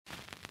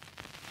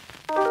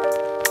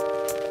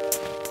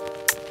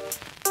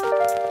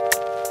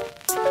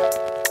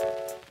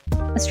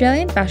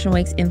Australian Fashion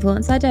Week's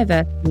influencer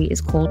diversity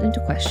is called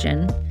into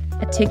question.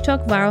 A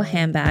TikTok viral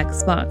handbag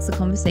sparks a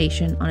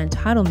conversation on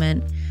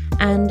entitlement,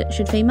 and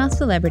should female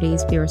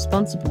celebrities be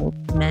responsible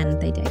for men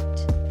they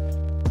date?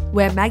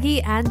 We're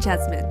Maggie and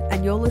Jasmine,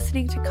 and you're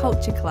listening to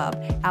Culture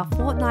Club, our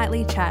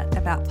fortnightly chat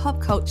about pop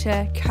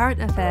culture,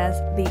 current affairs,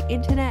 the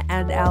internet,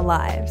 and our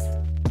lives.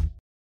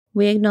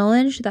 We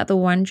acknowledge that the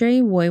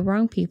Wurundjeri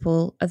Woi-wurrung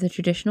people are the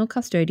traditional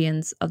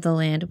custodians of the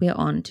land we are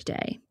on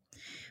today.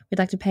 We'd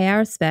like to pay our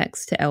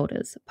respects to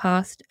elders,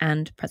 past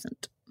and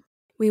present.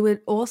 We would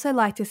also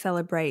like to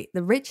celebrate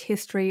the rich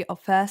history of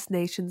First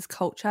Nations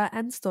culture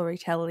and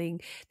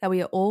storytelling that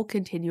we are all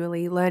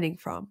continually learning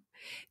from.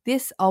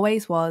 This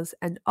always was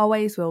and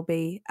always will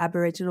be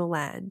Aboriginal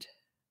land.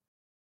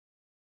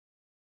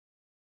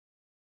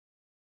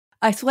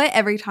 I swear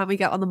every time we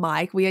get on the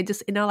mic, we are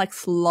just in our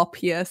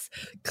sloppiest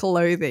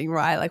clothing,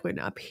 right? Like we're in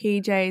our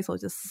PJs or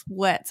just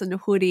sweats and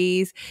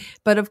hoodies.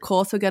 But of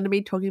course, we're going to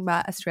be talking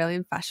about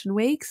Australian Fashion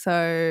Week.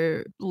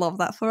 So love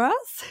that for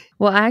us.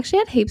 Well, I actually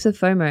had heaps of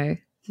FOMO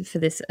for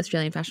this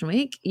Australian Fashion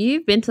Week.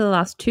 You've been to the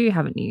last two,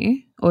 haven't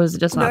you? Or was it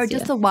just last year? No,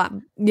 just the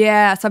one.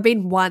 Yeah, so I've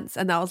been once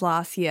and that was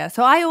last year.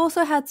 So I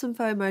also had some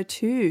FOMO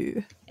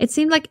too. It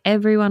seemed like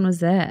everyone was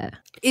there.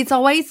 It's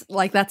always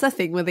that's a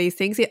thing with these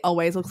things. It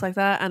always looks like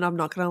that. And I'm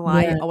not going to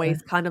lie, It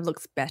always kind of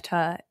looks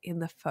better in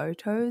the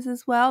photos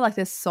as well. Like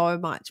there's so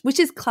much,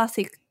 which is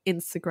classic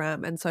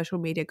Instagram and social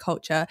media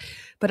culture.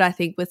 But I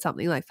think with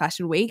something like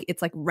Fashion Week,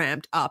 it's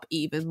ramped up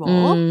even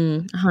more.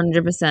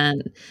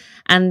 100%.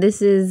 And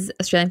this is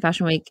Australian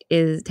Fashion Week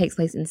takes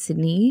place in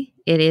Sydney.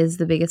 It is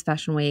the biggest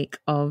fashion week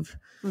of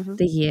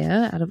the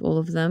year out of all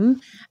of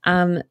them.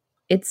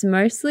 It's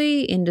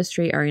mostly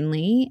industry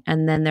only,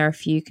 and then there are a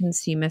few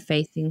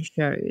consumer-facing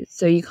shows.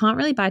 So you can't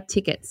really buy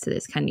tickets to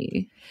this, can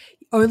you?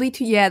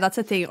 That's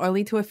the thing.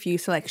 Only to a few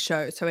select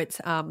shows. So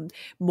it's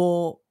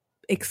more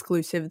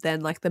exclusive than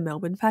the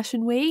Melbourne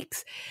Fashion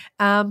Weeks.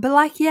 But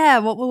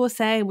what we were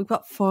saying, we've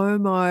got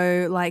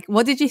FOMO.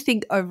 What did you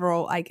think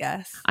overall, I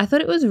guess? I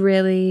thought it was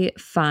really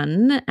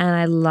fun and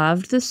I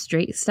loved the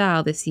street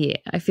style this year.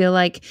 I feel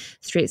like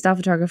street style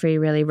photography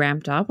really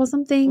ramped up or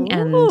something. Ooh.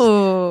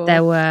 And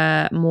there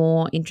were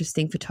more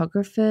interesting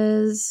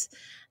photographers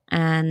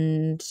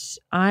and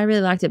I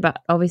really liked it.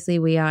 But obviously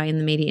we are in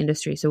the media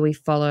industry, so we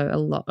follow a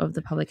lot of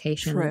the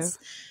publications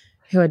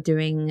who are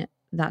doing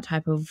that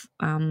type of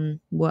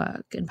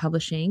work and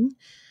publishing.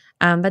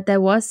 But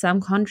there was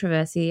some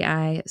controversy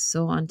I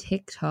saw on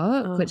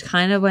TikTok, which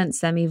kind of went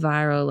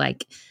semi-viral,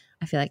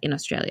 I feel like in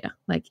Australia,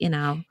 in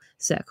our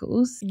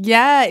circles.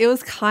 Yeah, it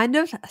was kind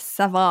of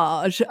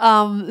savage.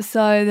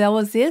 So there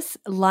was this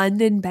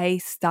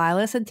London-based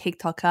stylist and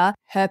TikToker.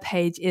 Her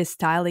page is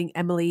Styling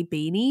Emily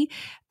Beanie.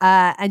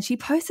 And she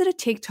posted a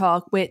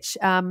TikTok which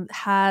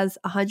has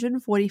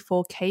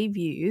 144k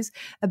views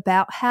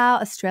about how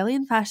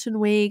Australian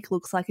Fashion Week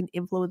looks like an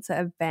influencer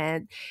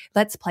event.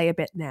 Let's play a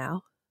bit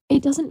now.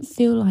 It doesn't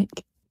feel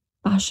like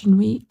Fashion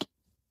Week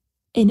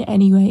in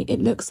any way.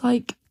 It looks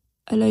like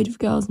a load of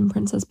girls in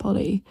Princess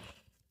Polly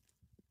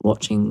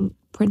watching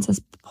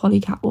Princess Polly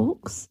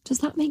catwalks. Does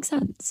that make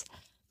sense?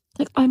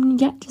 I'm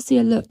yet to see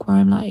a look where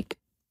I'm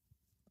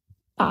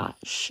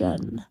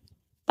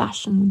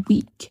Fashion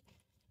Week.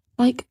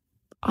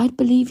 I'd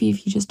believe you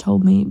if you just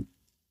told me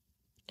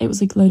it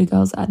was a load of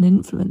girls at an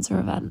influencer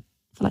event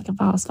for a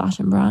fast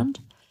fashion brand.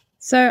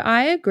 So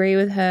I agree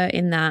with her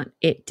in that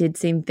it did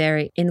seem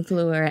very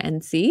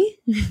influency.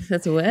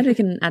 That's a word we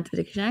can add to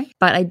the dictionary.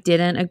 But I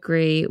didn't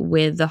agree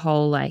with the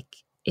whole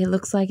it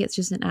looks like it's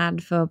just an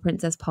ad for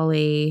Princess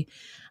Polly.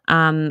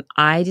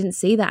 I didn't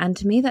see that. And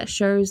to me, that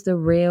shows the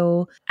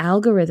real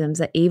algorithms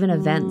that even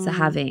events are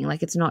having.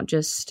 It's not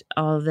just,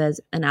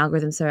 there's an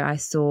algorithm. So I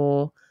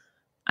saw,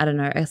 I don't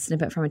know, a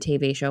snippet from a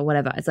TV show,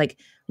 whatever. It's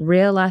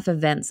real life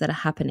events that are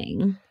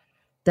happening.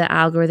 The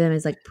algorithm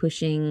is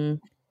pushing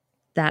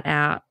that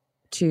out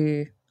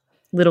to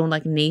little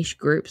niche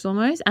groups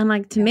almost.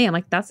 And to me,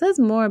 I'm that says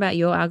more about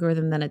your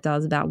algorithm than it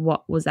does about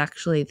what was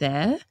actually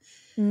there.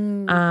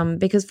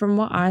 Because from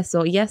what I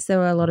saw, yes, there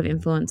were a lot of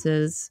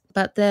influencers,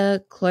 but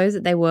the clothes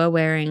that they were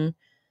wearing,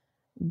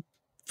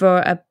 for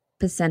a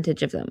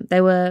percentage of them,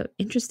 they were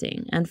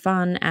interesting and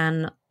fun,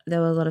 and there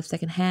were a lot of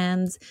second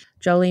hands.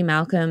 Jolie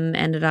Malcolm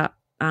ended up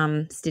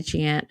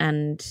stitching it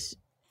and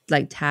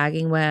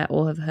tagging where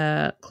all of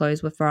her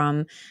clothes were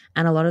from,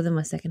 and a lot of them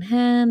were second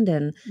hand,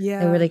 and they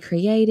were really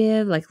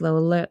creative. There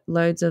were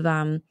loads of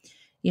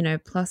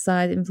plus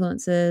size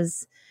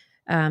influencers,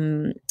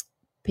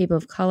 people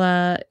of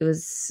colour. It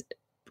was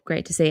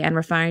great to see. And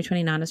Refinery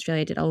 29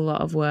 Australia did a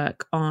lot of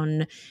work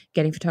on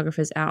getting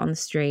photographers out on the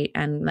street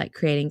and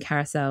creating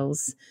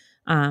carousels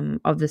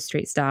of the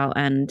street style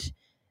and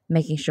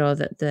making sure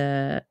that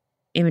the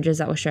images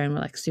that were shown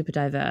were super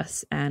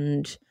diverse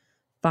and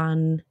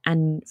fun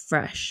and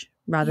fresh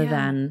rather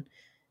than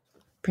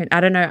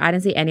I don't know, I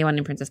didn't see anyone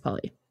in Princess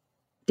Polly.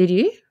 Did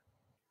you?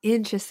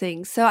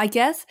 Interesting. So I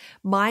guess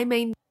my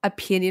main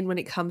opinion when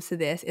it comes to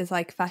this is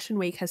like Fashion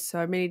Week has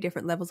so many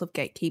different levels of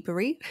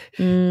gatekeepery.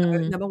 So,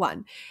 number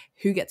one,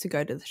 who gets to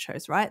go to the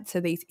shows, right? So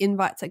these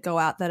invites that go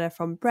out that are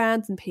from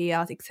brands and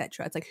PRs,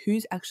 etc. It's like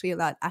who's actually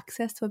allowed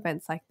access to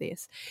events like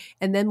this?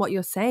 And then what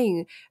you're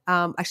saying,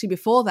 actually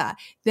before that,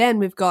 then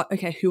we've got,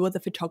 okay, who are the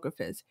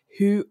photographers?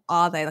 Who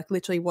are they? Like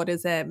literally what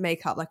is their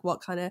makeup? Like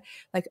what kind of,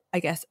 like I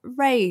guess,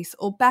 race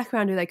or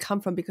background do they come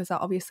from? Because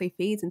that obviously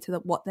feeds into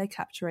what they're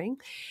capturing.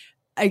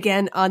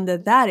 Again, under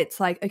that, it's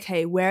like,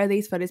 okay, where are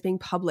these photos being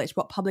published?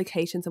 What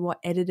publications and what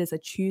editors are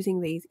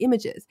choosing these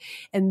images?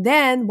 And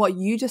then what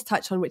you just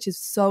touched on, which is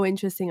so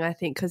interesting, I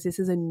think, because this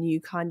is a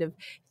new kind of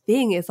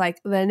thing, is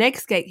like the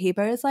next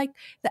gatekeeper is like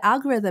the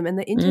algorithm and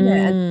the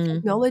internet and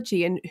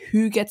technology and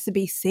who gets to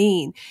be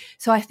seen.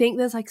 So I think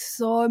there's like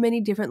so many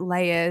different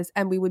layers,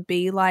 and we would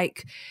be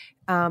like,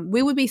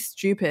 we would be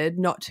stupid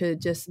not to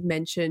just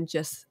mention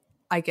just,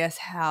 I guess,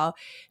 how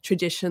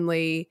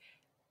traditionally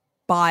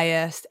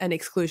biased and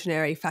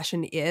exclusionary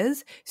fashion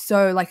is.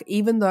 So like,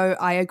 even though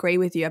I agree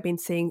with you, I've been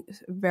seeing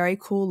very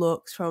cool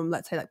looks from,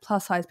 let's say, like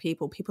plus size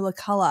people of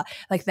color,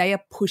 like they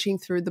are pushing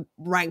through the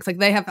ranks, like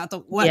they have had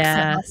to work so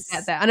hard to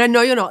get there. And I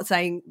know you're not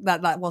saying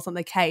that that wasn't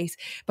the case,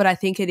 but I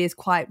think it is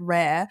quite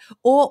rare,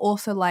 or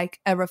also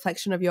like a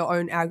reflection of your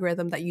own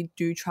algorithm that you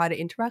do try to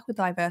interact with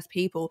diverse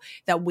people,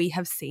 that we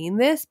have seen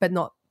this, but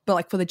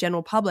like for the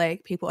general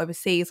public, people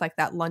overseas, like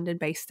that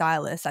London-based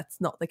stylist, that's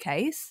not the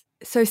case.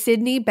 So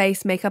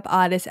Sydney-based makeup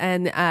artist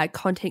and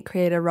content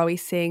creator Rowie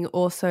Singh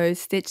also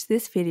stitched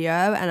this video,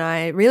 and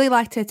I really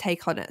liked her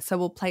take on it, so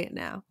we'll play it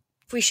now.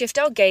 If we shift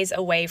our gaze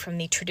away from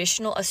the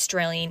traditional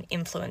Australian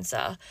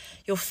influencer,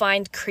 you'll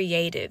find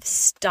creatives,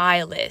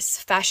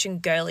 stylists, fashion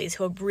girlies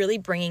who are really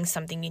bringing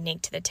something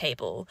unique to the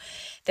table.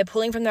 They're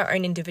pulling from their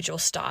own individual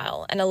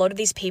style, and a lot of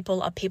these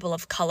people are people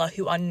of colour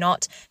who are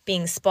not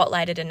being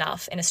spotlighted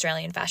enough in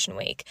Australian Fashion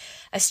Week.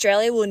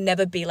 Australia will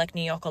never be like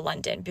New York or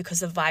London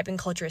because the vibe and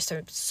culture is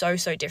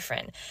so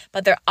different.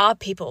 But there are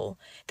people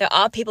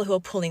who are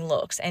pulling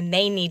looks, and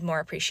they need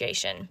more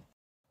appreciation.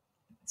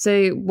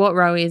 So what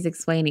Rowie is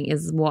explaining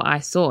is what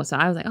I saw. So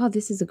I was like, oh,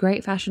 this is a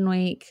great fashion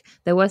week.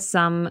 There were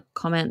some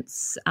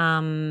comments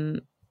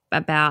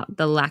about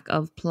the lack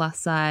of plus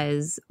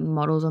size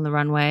models on the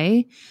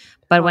runway.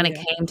 But when it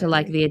came to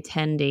like the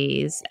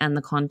attendees and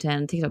the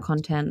content, TikTok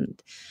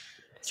content,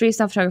 street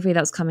style photography that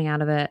was coming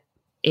out of it,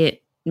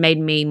 it made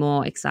me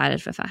more excited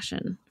for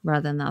fashion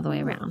rather than the other way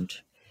around.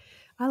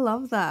 I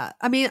love that.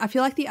 I mean, I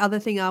feel like the other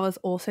thing I was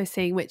also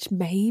seeing, which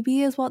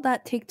maybe is what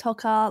that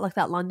TikToker, like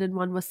that London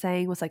one, was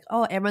saying, was like,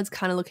 oh, everyone's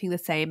kind of looking the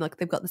same, like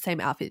they've got the same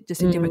outfit,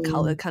 just a different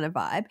color kind of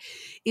vibe.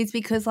 Is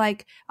because,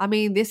 like, I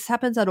mean, this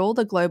happens at all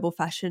the global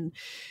fashion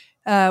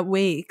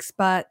weeks,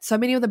 but so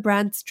many of the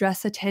brands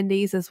dress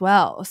attendees as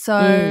well.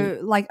 So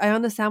like, I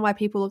understand why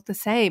people look the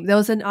same. There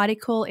was an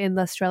article in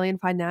the Australian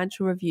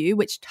Financial Review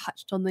which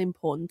touched on the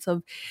importance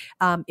of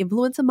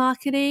influencer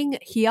marketing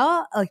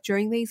here, like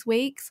during these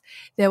weeks.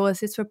 There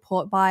was this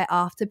report by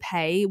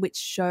Afterpay which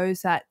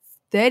shows that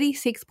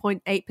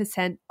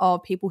 36.8%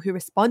 of people who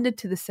responded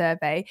to the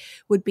survey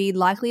would be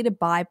likely to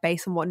buy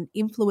based on what an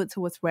influencer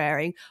was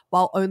wearing,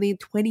 while only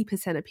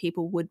 20% of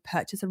people would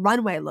purchase a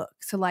runway look.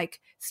 So like,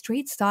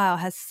 street style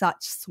has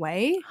such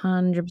sway.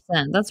 100%.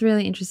 That's a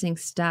really interesting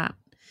stat.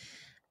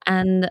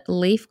 And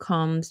Leaf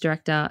Comms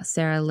director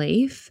Sarah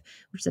Leaf,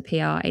 which is a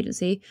PR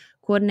agency,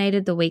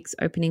 coordinated the week's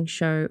opening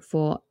show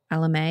for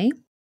Alame.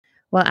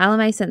 While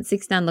Alame sent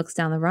 6 looks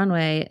down the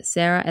runway,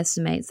 Sarah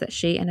estimates that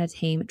she and her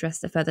team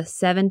dressed a further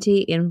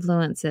 70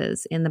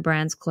 influencers in the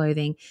brand's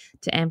clothing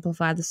to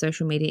amplify the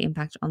social media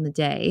impact on the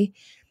day.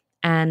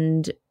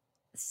 And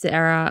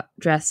Sarah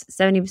dressed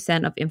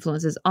 70% of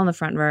influencers on the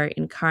front row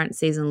in current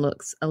season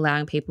looks,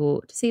 allowing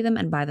people to see them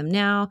and buy them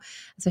now,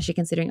 especially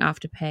considering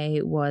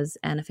Afterpay was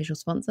an official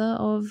sponsor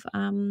of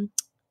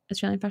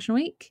Australian Fashion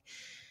Week.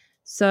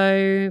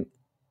 So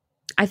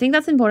I think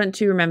that's important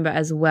to remember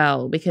as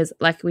well, because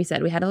like we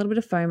said, we had a little bit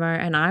of FOMO,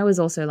 and I was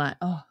also like,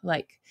 oh,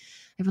 like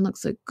everyone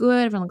looks so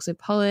good, everyone looks so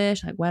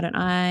polished, like why don't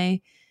I?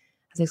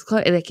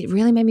 Like it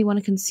really made me want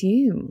to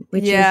consume,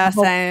 which is the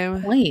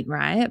whole point,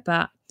 right?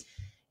 But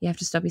you have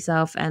to stop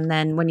yourself. And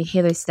then when you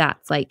hear those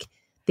stats, like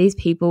these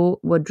people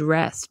were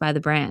dressed by the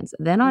brands.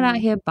 They're not out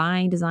here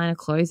buying designer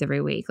clothes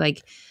every week.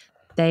 Like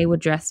they were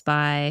dressed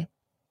by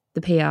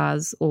the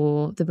PRs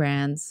or the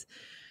brands,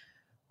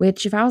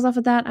 which if I was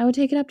offered that, I would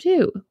take it up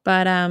too.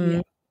 But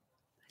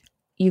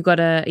you got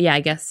to, I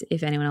guess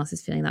if anyone else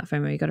is feeling that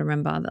FOMO, you got to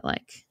remember that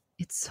like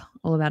it's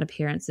all about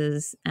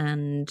appearances,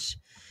 and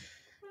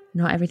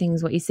not everything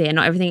is what you see, and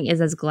not everything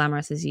is as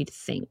glamorous as you'd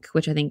think,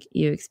 which I think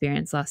you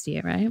experienced last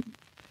year, right?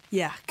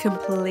 Yeah,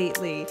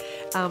 completely.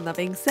 That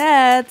being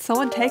said,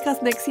 someone take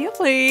us next year,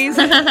 please.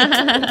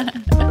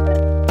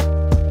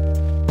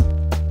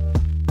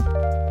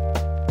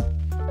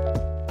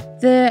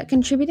 The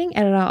contributing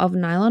editor of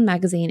Nylon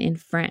magazine in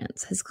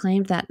France has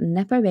claimed that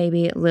Nepo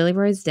baby Lily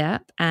Rose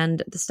Depp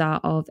and the star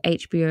of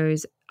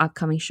HBO's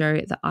upcoming show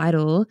The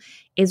Idol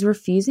is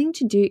refusing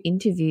to do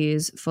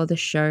interviews for the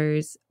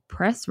show's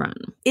press run.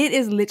 It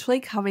is literally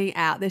coming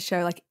out, this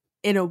show, like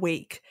in a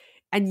week.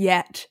 And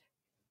yet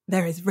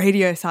there is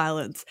radio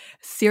silence.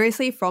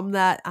 Seriously, from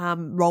that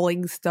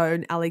Rolling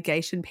Stone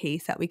allegation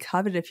piece that we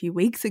covered a few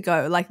weeks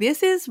ago, like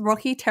this is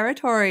rocky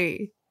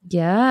territory.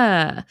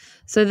 Yeah.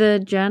 So the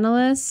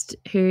journalist,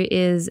 who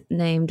is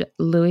named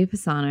Louis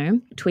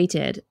Pisano,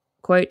 tweeted,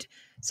 quote,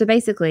 "So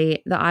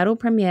basically, the Idol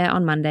premiere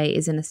on Monday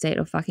is in a state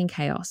of fucking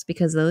chaos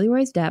because Lily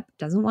Rose Depp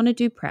doesn't want to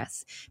do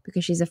press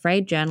because she's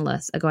afraid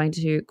journalists are going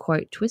to,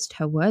 quote, twist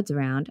her words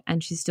around,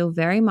 and she's still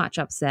very much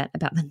upset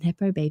about the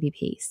Nepo baby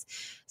piece.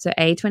 So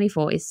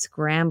A24 is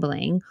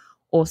scrambling.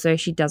 Also,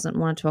 she doesn't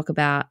want to talk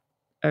about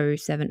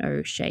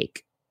 070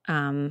 Shake,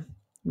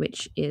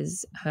 which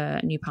is her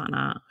new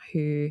partner,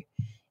 who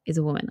is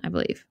a woman, I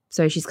believe.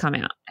 So she's come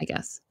out, I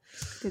guess."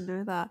 Didn't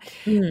know that.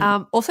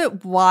 Mm. Also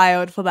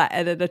wild for that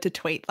editor to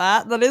tweet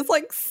that. That is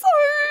like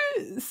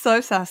so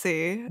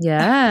sassy.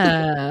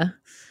 Yeah.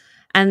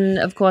 And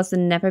of course, the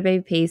Nepo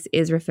Baby piece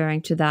is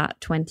referring to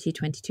that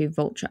 2022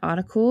 Vulture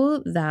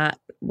article that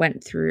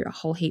went through a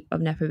whole heap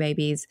of Nepo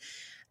babies,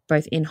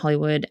 both in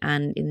Hollywood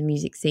and in the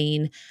music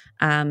scene.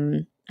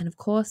 And of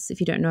course,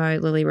 if you don't know,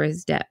 Lily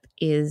Rose Depp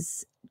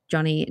is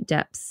Johnny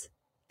Depp's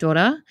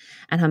daughter,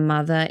 and her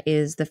mother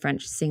is the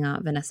French singer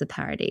Vanessa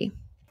Paradis.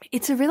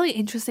 It's a really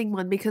interesting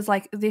one because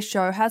like this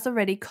show has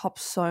already copped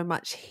so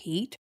much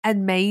heat,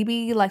 and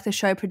maybe like the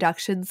show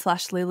production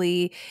 /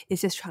 Lily is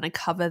just trying to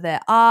cover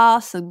their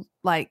ass and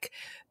like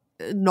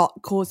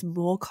not cause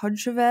more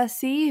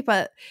controversy.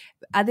 But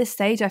at this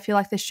stage, I feel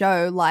like the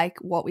show, like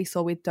what we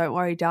saw with Don't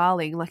Worry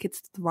Darling, like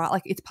it's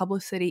like its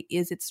publicity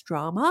is its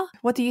drama.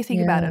 What do you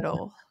think about it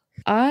all?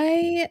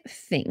 I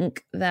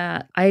think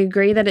that I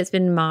agree that it's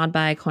been marred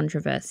by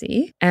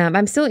controversy.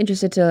 I'm still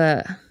interested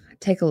to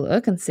take a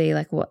look and see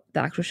like what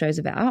the actual show's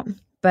about.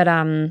 But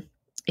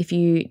if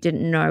you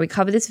didn't know, we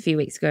covered this a few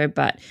weeks ago,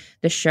 but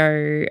the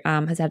show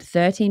has had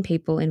 13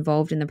 people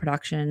involved in the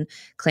production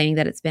claiming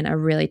that it's been a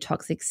really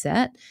toxic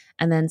set.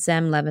 And then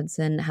Sam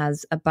Levinson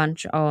has a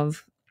bunch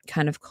of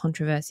kind of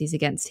controversies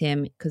against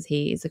him because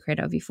he is the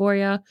creator of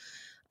Euphoria.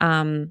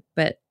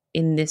 But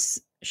in this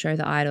show,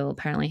 The Idol,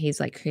 apparently he's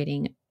like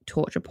creating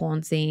torture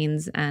porn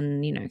scenes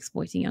and, you know,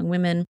 exploiting young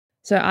women.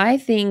 So I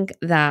think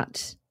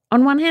that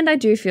on one hand, I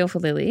do feel for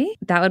Lily.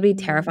 That would be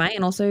terrifying.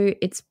 And also,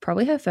 it's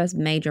probably her first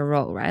major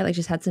role, right? Like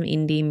she's had some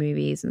indie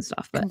movies and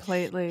stuff. But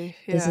completely,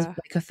 yeah. This is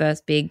like her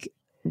first big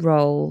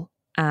role,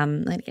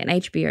 like an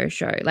HBO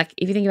show. Like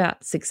if you think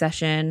about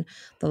Succession,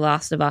 The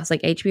Last of Us,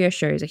 like HBO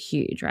shows are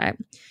huge, right?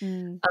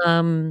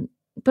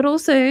 But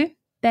also,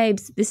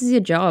 babes, this is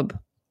your job.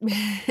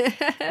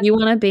 You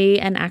want to be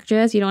an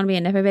actress. You don't want to be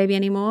a Nepo baby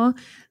anymore.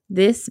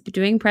 This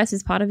doing press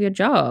is part of your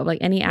job. Like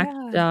any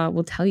actor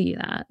will tell you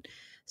that.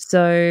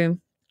 So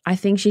I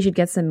think she should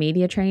get some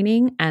media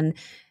training and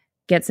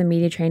get some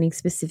media training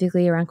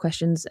specifically around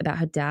questions about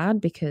her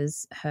dad,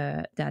 because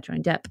her dad,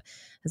 Johnny Depp,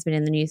 has been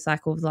in the news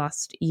cycle of the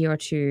last year or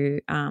two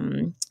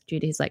due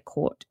to his like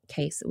court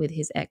case with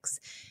his ex,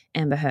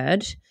 Amber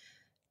Heard.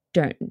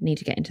 Don't need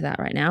to get into that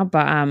right now,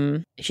 but I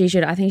think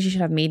she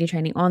should have media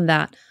training on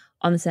that,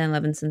 on the Sam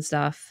Levinson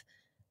stuff.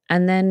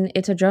 And then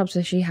it's her job,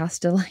 so she has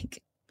to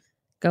like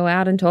go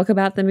out and talk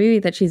about the movie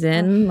that she's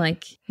in.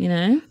 Like, you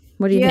know,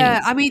 what do you think?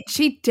 Yeah, I mean,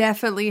 she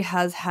definitely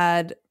has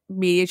had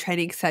media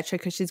training, etc.,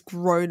 because she's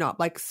grown up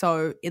like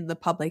so in the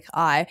public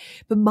eye.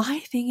 But my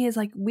thing is,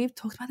 like, we've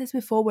talked about this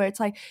before, where it's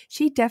like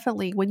she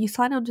definitely, when you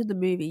sign on to the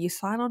movie, you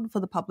sign on for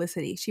the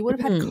publicity. She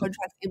would have had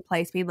contracts in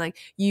place being like,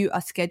 you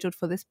are scheduled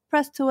for this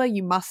press tour,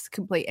 you must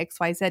complete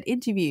XYZ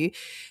interview.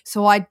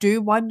 So I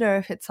do wonder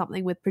if it's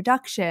something with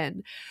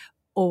production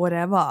or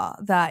whatever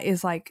that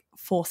is like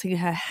forcing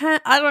her hand.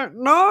 I don't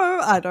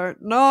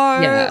know.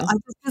 Yeah.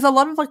 There's a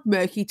lot of like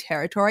murky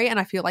territory, and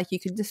I feel like you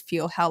can just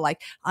feel how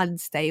like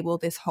unstable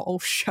this whole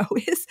show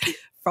is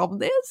from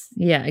this.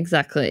 Yeah,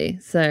 exactly.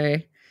 So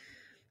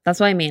that's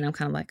what I mean. I'm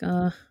kind of like,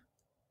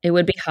 it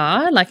would be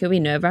hard. Like it would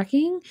be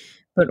nerve-wracking,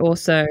 but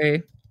also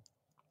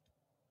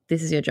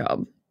this is your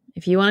job.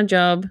 If you want a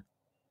job,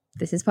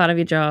 this is part of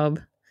your job.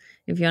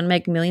 If you want to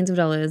make millions of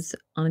dollars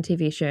on a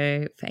TV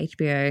show for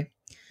HBO,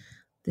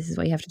 this is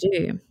what you have to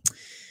do.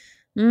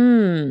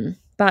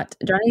 But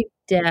Johnny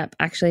Depp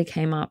actually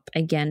came up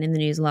again in the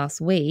news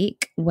last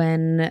week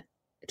when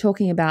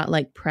talking about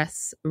like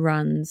press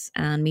runs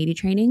and media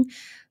training.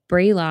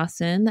 Brie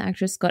Larson, the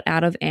actress, got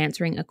out of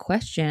answering a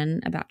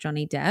question about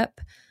Johnny Depp.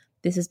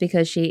 This is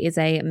because she is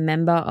a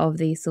member of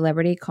the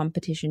celebrity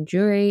competition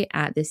jury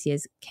at this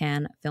year's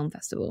Cannes Film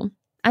Festival.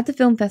 At the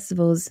film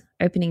festival's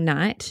opening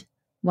night,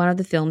 one of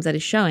the films that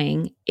is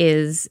showing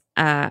is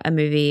a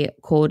movie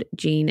called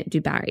Jean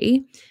du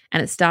Barry,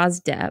 and it stars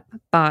Depp,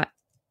 but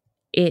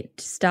it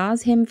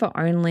stars him for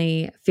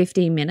only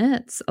 50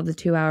 minutes of the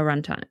 2-hour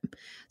runtime.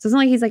 So it's not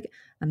like he's like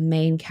a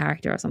main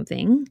character or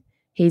something.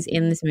 He's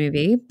in this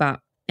movie, but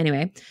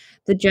anyway,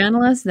 the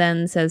journalist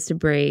then says to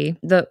Brie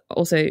that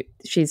also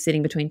she's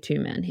sitting between two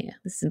men here.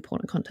 This is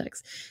important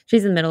context.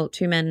 She's in the middle,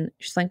 two men,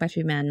 she's flanked by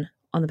two men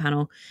on the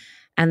panel.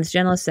 And this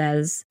journalist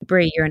says,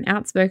 Brie, you're an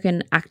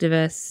outspoken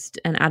activist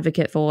and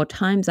advocate for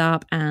Time's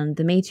Up and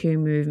the Me Too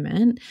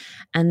movement.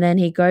 And then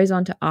he goes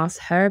on to ask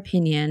her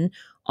opinion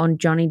on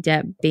Johnny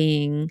Depp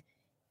being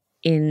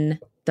in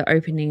the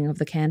opening of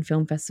the Cannes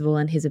Film Festival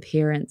and his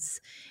appearance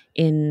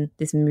in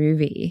this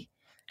movie.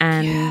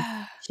 And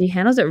she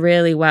handles it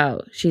really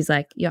well. She's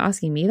like, "You're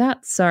asking me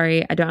that?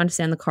 Sorry, I don't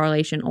understand the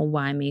correlation or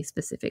why me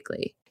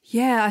specifically."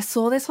 Yeah, I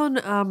saw this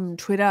on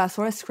Twitter. I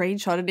saw a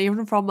screenshot, and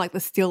even from like the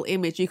still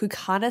image, you could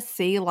kind of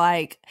see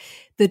like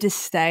the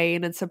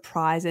disdain and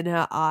surprise in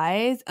her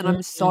eyes. And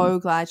I'm so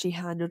glad she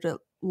handled it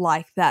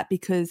like that,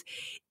 because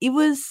it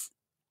was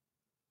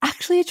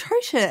actually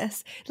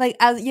atrocious. Like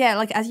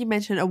as you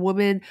mentioned, a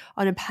woman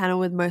on a panel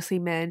with mostly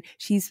men,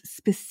 she's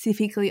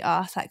specifically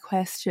asked that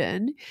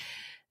question.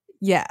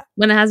 Yeah.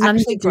 When it has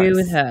nothing to do gross.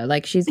 with her.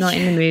 Like, she's not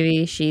in the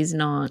movie. She's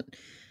not,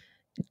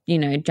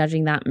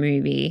 judging that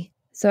movie.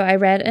 So I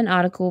read an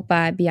article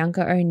by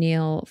Bianca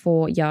O'Neill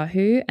for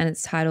Yahoo, and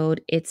it's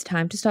titled, "It's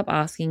Time to Stop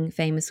Asking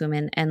Famous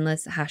Women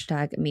Endless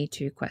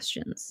 #MeToo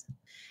Questions."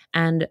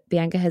 And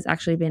Bianca has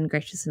actually been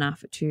gracious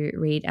enough to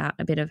read out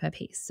a bit of her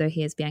piece. So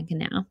here's Bianca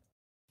now.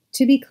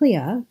 To be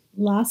clear,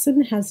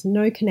 Larson has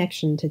no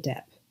connection to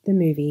Depp, the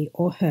movie,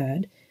 or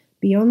Heard,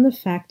 beyond the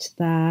fact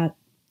that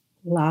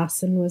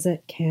Larson was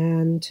at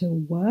Cannes to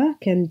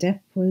work and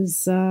Depp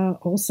was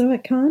also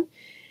at Cannes.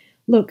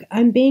 Look,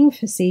 I'm being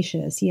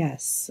facetious,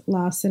 yes.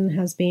 Larson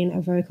has been a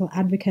vocal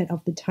advocate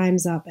of the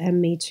Time's Up and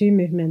Me Too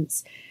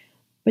movements,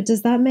 but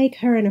does that make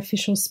her an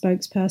official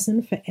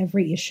spokesperson for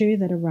every issue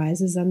that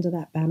arises under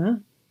that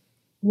banner?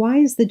 Why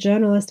is the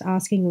journalist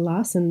asking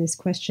Larson this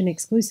question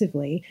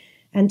exclusively,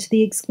 and to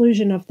the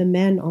exclusion of the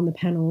men on the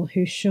panel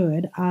who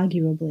should,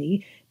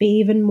 arguably, be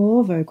even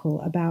more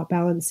vocal about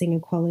balancing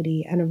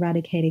equality and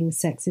eradicating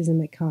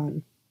sexism at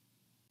Cannes?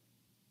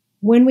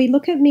 When we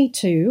look at Me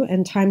Too,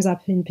 and Time's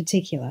Up in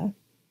particular,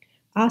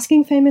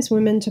 asking famous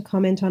women to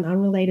comment on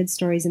unrelated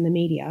stories in the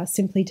media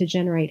simply to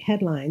generate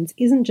headlines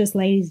isn't just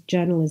ladies'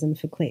 journalism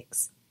for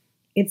clicks.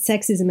 It's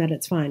sexism at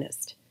its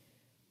finest.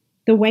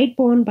 The weight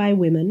borne by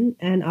women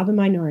and other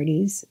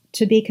minorities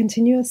to be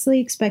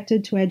continuously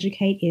expected to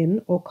educate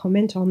in or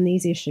comment on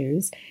these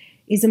issues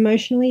is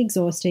emotionally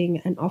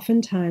exhausting and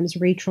oftentimes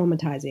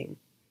re-traumatizing.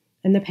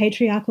 And the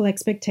patriarchal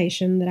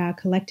expectation that our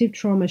collective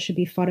trauma should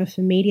be fodder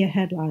for media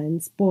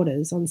headlines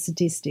borders on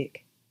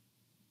sadistic.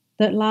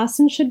 That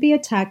Larson should be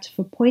attacked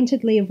for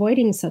pointedly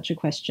avoiding such a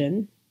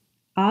question,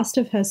 asked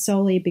of her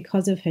solely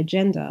because of her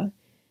gender,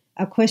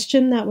 a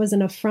question that was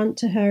an affront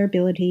to her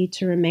ability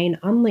to remain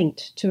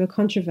unlinked to a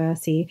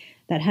controversy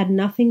that had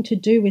nothing to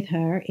do with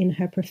her in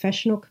her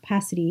professional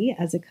capacity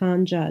as a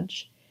Cannes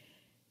judge,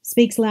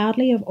 speaks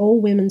loudly of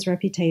all women's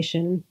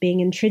reputation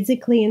being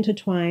intrinsically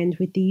intertwined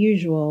with the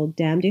usual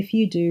damned if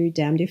you do,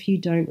 damned if you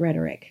don't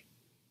rhetoric.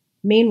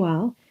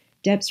 Meanwhile,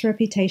 Depp's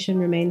reputation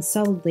remains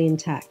solidly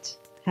intact,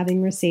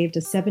 having received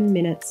a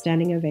 7-minute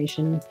standing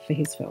ovation for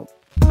his film.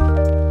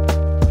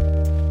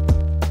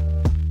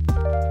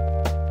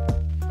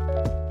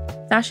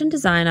 Fashion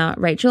designer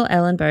Rachel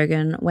Ellen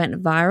Bogan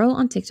went viral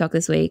on TikTok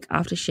this week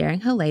after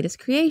sharing her latest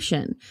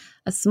creation,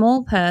 a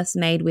small purse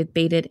made with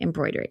beaded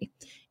embroidery.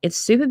 It's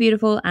super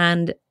beautiful,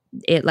 and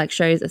it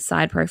shows a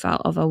side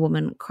profile of a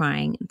woman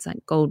crying. It's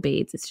like gold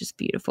beads. It's just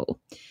beautiful.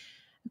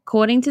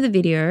 According to the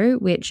video,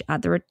 which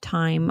at the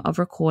time of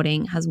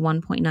recording has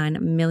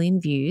 1.9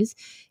 million views,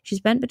 she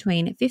spent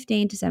between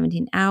 15 to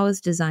 17 hours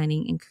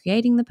designing and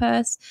creating the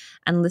purse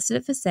and listed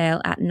it for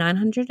sale at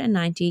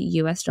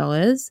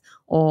 $990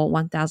 or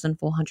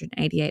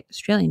 1,488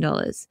 Australian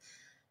dollars.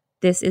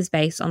 This is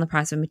based on the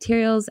price of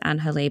materials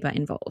and her labor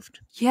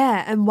involved.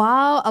 Yeah, and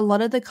while a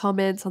lot of the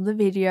comments on the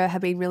video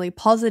have been really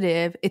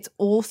positive, it's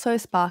also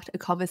sparked a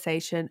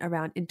conversation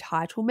around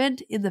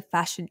entitlement in the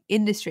fashion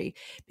industry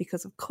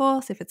because, of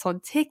course, if it's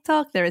on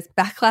TikTok, there is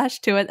backlash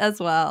to it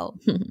as well.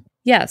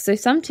 Yeah, so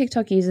some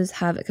TikTok users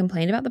have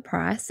complained about the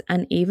price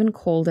and even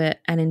called it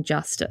an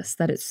injustice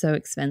that it's so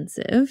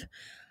expensive.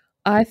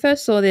 I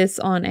first saw this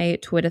on a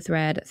Twitter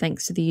thread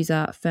thanks to the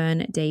user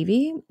Fern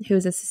Davey, who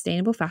is a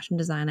sustainable fashion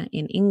designer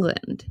in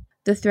England.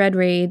 The thread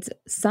reads,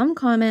 "Some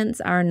comments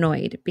are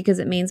annoyed because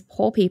it means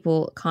poor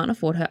people can't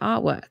afford her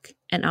artwork,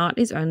 and art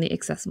is only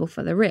accessible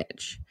for the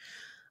rich.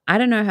 I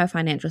don't know her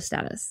financial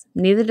status,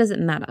 neither does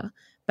it matter,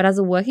 but as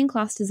a working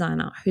class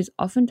designer who's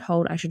often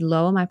told I should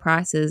lower my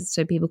prices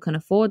so people can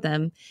afford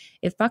them,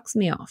 it fucks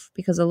me off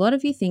because a lot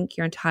of you think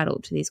you're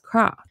entitled to these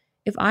crafts.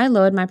 If I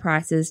lowered my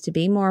prices to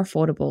be more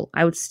affordable,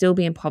 I would still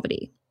be in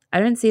poverty. I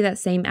don't see that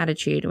same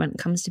attitude when it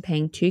comes to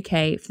paying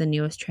 $2,000 for the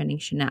newest trending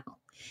Chanel.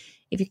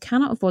 If you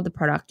cannot afford the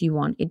product you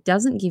want, it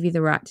doesn't give you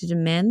the right to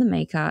demand the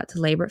maker to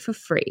labor it for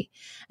free.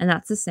 And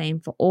that's the same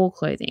for all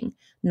clothing.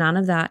 None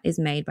of that is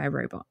made by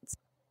robots."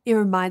 It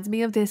reminds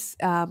me of this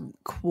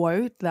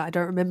quote that I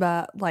don't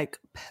remember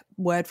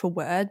word for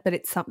word, but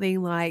it's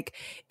something like,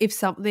 if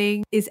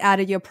something is out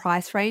of your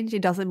price range,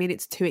 it doesn't mean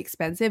it's too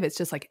expensive. It's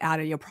just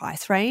out of your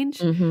price range.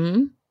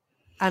 Mm-hmm.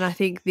 And I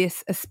think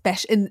this,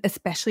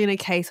 especially in a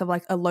case of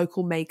a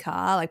local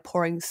maker,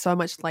 pouring so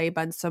much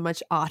labor and so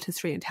much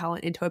artistry and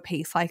talent into a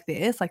piece like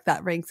this,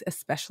 that rings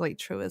especially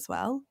true as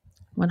well.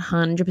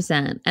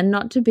 100%. And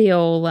not to be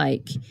all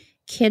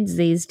kids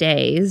these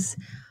days,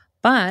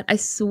 But I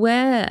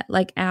swear,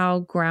 like, our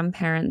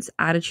grandparents'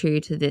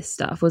 attitude to this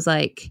stuff was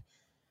like,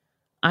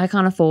 I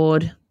can't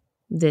afford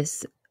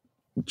this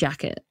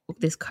jacket,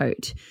 this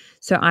coat,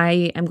 so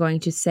I am going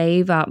to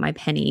save up my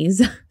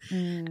pennies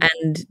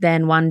and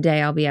then one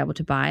day I'll be able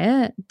to buy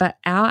it. But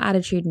our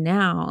attitude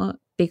now,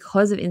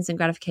 because of instant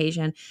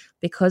gratification,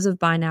 because of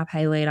buy now,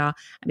 pay later,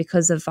 and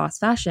because of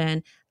fast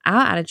fashion,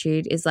 our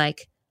attitude is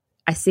like,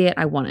 I see it,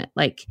 I want it,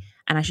 like,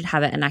 and I should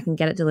have it, and I can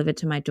get it delivered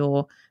to my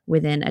door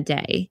within a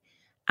day.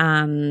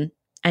 And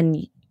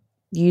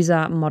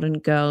user Modern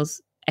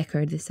Girls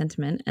echoed this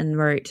sentiment and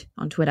wrote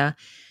on Twitter,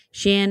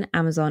 Shein,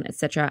 Amazon,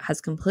 etc.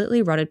 has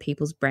completely rotted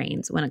people's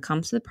brains when it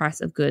comes to the price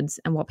of goods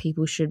and what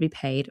people should be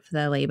paid for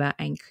their labor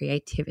and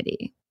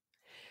creativity.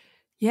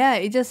 Yeah,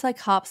 it just like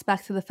harps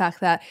back to the fact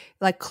that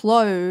like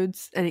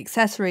clothes and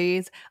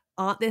accessories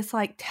aren't this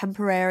like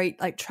temporary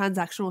like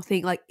transactional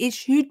thing. Like it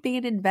should be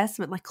an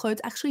investment. Like clothes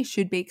actually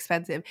should be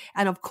expensive.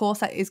 And of course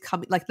that is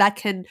coming, like that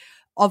can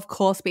of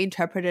course be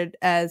interpreted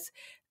as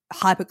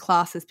hyper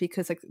classes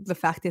because like the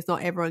fact is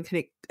not everyone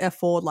can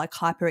afford like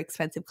hyper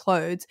expensive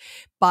clothes.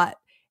 But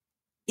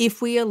if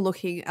we are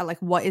looking at like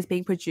what is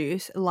being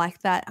produced, like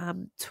that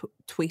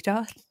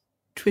Twitter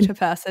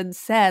person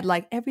said,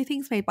 like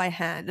everything's made by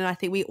hand, and I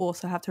think we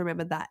also have to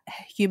remember that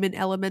human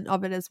element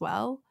of it as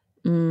well.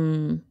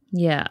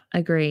 Yeah,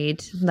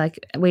 agreed. Like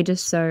we're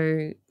just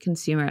so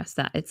consumerist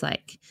that it's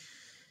like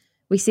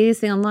we see this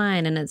thing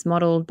online and it's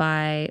modeled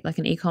by like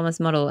an e-commerce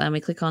model, and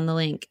we click on the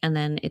link and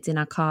then it's in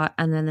our cart,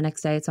 and then the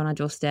next day it's on our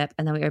doorstep,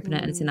 and then we open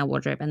it and it's in our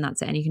wardrobe, and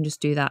that's it. And you can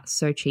just do that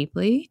so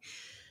cheaply.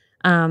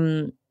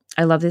 I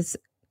love this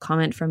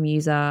comment from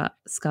user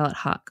Scarlet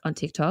Huck on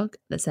TikTok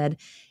that said,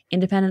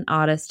 independent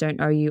artists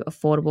don't owe you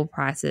affordable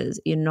prices.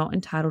 You're not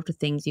entitled to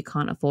things you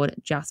can't afford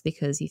just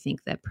because you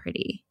think they're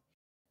pretty.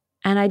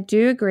 And I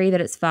do agree that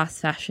it's fast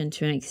fashion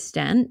to an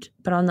extent,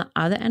 but on the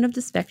other end of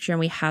the spectrum,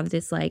 we have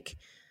this like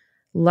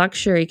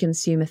luxury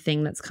consumer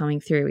thing that's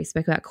coming through. We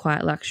spoke about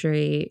quiet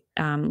luxury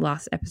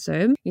last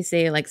episode. You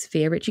see like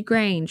Sophia Richie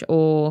Grange,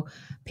 or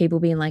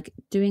people being like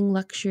doing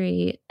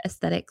luxury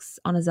aesthetics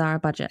on a Zara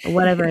budget or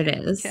whatever it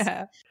is.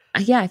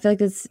 Yeah, I feel like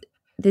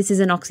this is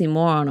an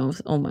oxymoron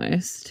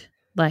almost.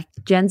 Like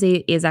Gen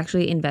Z is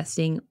actually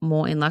investing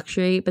more in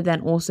luxury, but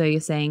then also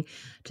you're saying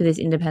to this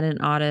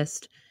independent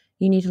artist,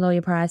 you need to lower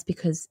your price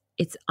because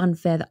it's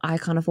unfair that I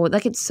can't afford.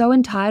 Like it's so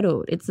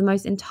entitled. It's the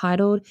most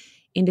entitled,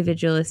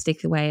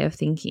 individualistic way of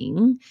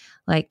thinking.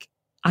 Like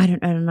I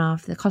don't earn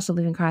enough, the cost of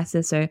living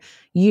crisis, so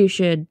you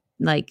should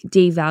like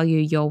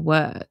devalue your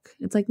work.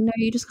 It's like, no,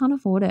 you just can't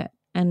afford it,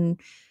 and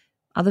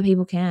other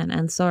people can.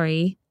 And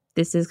sorry,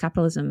 this is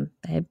capitalism,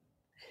 babe.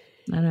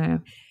 I don't know.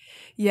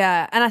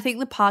 Yeah, and I think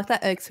the part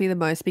that irks me the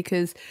most,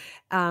 because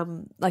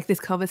like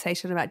this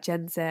conversation about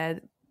Gen Z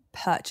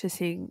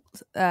purchasing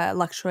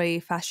luxury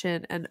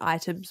fashion and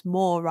items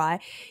more, right,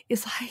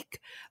 is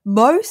like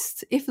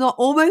most, if not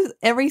almost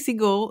every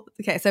single,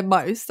 okay, so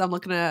most, I'm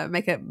not going to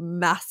make a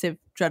massive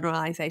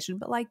generalization,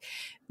 but like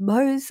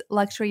most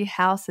luxury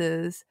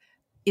houses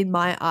in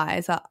my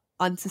eyes are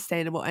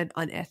unsustainable and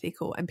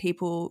unethical, and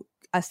people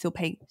are still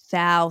paying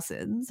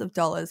thousands of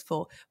dollars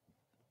for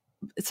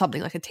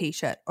something like a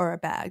t-shirt or a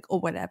bag or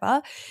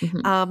whatever.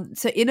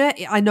 So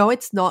I know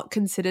it's not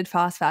considered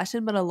fast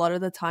fashion, but a lot of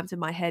the times in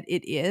my head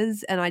it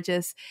is, and I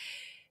just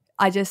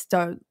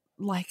don't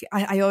like,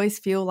 I always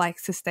feel like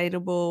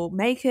sustainable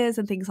makers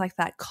and things like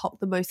that cop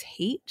the most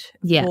heat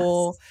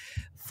for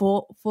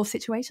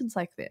situations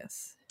like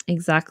this.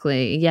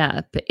 Exactly.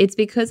 Yeah, but it's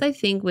because I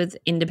think with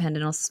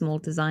independent or small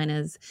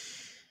designers,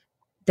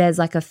 there's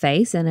like a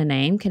face and a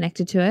name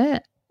connected to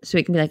it. So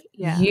it can be like,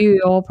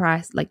 your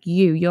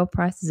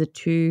prices are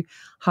too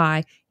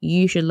high.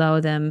 You should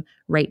lower them,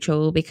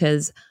 Rachel,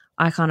 because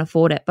I can't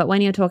afford it. But when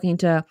you're talking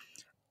to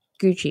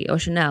Gucci or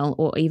Chanel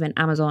or even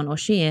Amazon or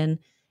Shein,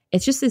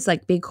 it's just this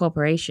like big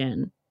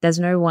corporation. There's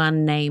no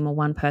one name or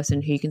one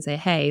person who you can say,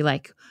 hey,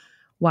 like,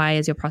 why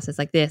is your process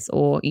like this?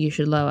 Or you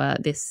should lower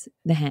this,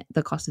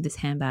 the cost of this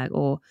handbag,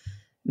 or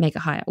make it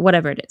higher,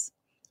 whatever it is.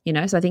 You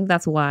know, so I think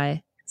that's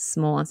why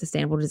small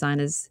unsustainable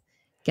designers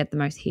get the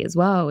most heat as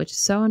well, which is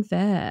so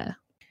unfair.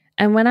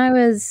 And when I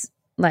was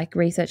like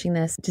researching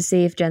this to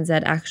see if Gen Z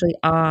actually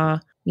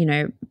are, you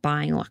know,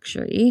 buying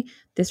luxury,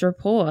 this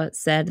report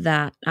said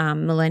that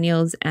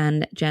millennials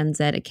and Gen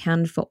Z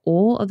accounted for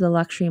all of the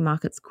luxury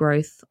market's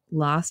growth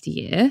last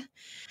year.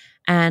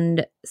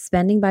 And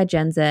spending by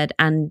Gen Z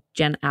and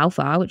Gen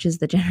Alpha, which is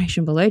the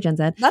generation below Gen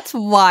Z. That's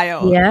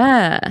wild.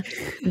 Yeah.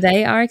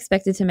 They are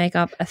expected to make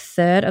up a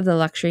third of the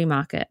luxury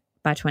market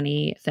by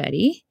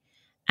 2030.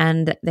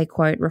 And they,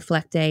 quote,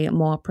 reflect a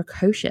more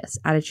precocious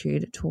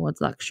attitude towards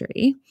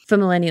luxury. For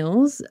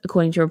millennials,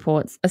 according to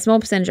reports, a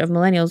small percentage of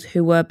millennials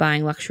who were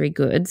buying luxury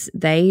goods,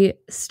 they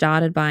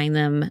started buying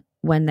them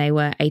when they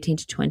were 18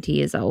 to 20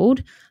 years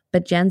old.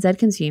 But Gen Z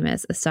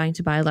consumers are starting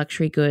to buy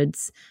luxury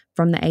goods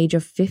from the age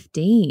of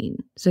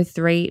 15. So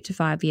 3 to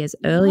 5 years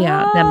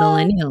earlier than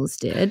millennials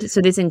did. So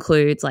this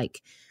includes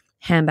like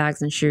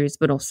handbags and shoes,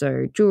 but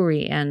also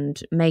jewelry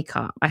and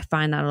makeup. I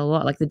find that a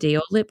lot, like the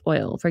Dior lip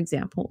oil, for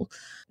example.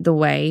 The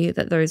way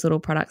that those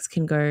little products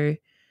can go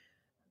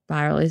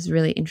viral is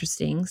really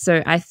interesting.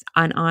 So I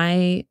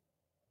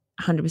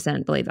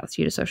 100% believe that's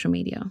due to social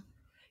media.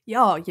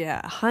 Oh,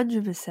 yeah,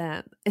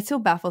 100%. It still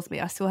baffles me.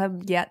 I still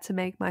have yet to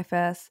make my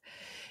first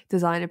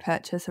designer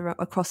purchase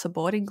across the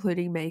board,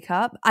 including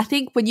makeup. I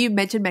think when you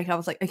mentioned makeup, I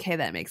was like, okay,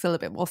 that makes a little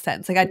bit more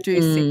sense. Like I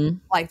do see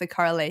like the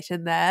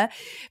correlation there,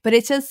 but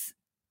it's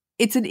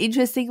an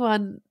interesting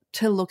one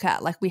to look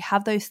at. Like we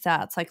have those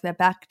stats, like they're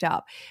backed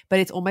up, but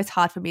it's almost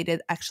hard for me to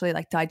actually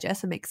like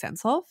digest and make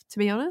sense of, to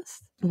be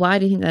honest. Why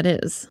do you think that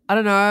is? I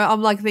don't know.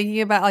 I'm like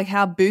thinking about like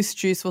how Boost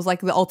Juice was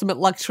like the ultimate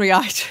luxury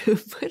item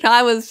when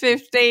I was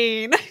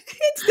 15.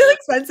 It's still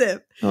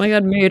expensive. Oh my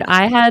God, mood.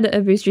 I had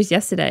a Boost Juice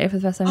yesterday for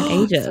the first time in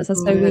ages.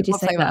 That's so weird you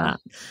say that.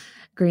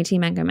 Green tea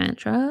mango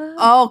mantra.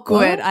 Oh,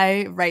 good. What?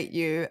 I rate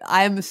you.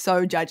 I am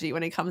so judgy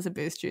when it comes to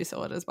Boost Juice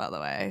orders, by the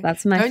way.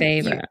 That's my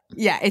favorite.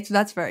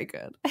 That's very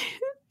good.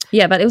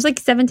 Yeah, but it was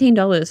like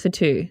 $17 for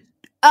two.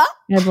 I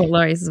bought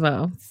Laurie's as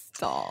well.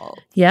 Stop.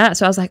 Yeah,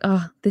 so I was like,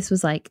 oh, this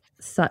was like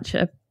such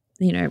a,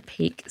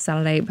 peak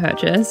Saturday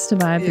purchase to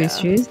buy a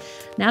Boost Juice.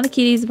 Now the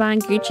kiddies are buying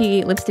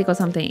Gucci lipstick or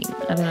something.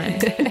 I don't know.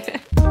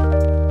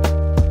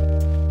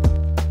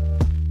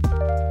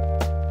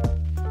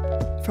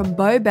 From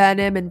Bo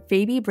Burnham and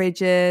Phoebe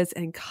Bridgers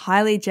and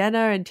Kylie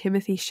Jenner and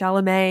Timothée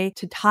Chalamet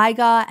to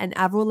Tyga and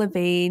Avril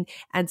Lavigne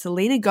and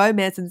Selena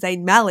Gomez and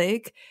Zayn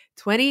Malik,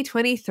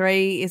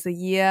 2023 is a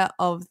year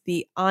of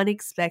the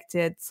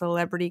unexpected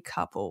celebrity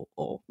couple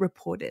or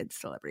reported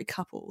celebrity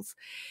couples.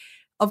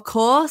 Of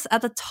course,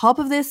 at the top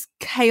of this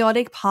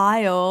chaotic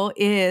pile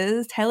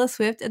is Taylor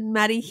Swift and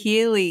Maddie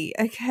Healy.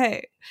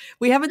 Okay,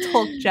 we haven't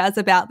talked jazz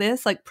about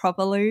this like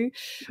properly.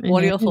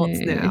 What are your thoughts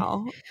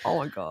now? Oh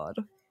my God.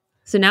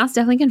 So now it's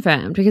definitely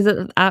confirmed because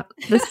at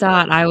the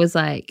start I was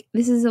like,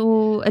 this is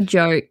all a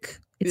joke.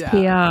 It's PR.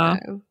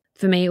 No.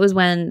 For me, it was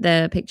when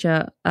the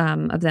picture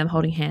of them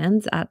holding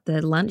hands at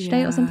the lunch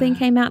date or something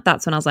came out.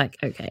 That's when I was like,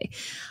 okay,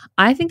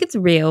 I think it's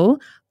real,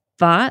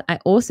 but I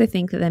also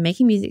think that they're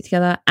making music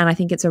together and I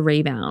think it's a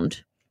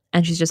rebound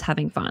and she's just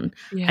having fun.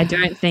 Yeah. I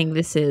don't think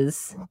this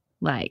is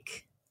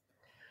like,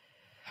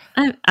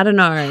 I don't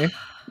know.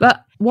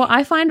 But what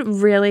I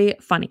find really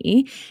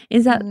funny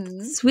is that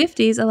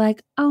Swifties are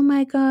like, oh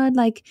my God,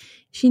 like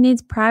she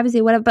needs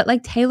privacy or whatever. But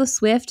like Taylor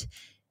Swift,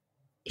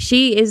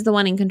 she is the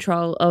one in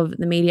control of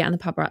the media and the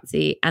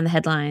paparazzi and the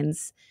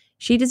headlines.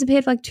 She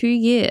disappeared for like 2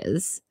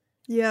 years.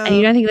 Yeah. And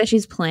you don't think that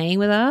she's playing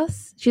with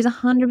us? She's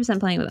 100%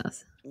 playing with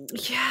us.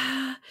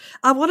 Yeah.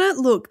 I want to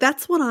look,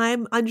 that's what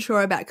I'm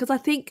unsure about because I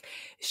think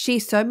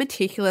she's so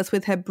meticulous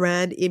with her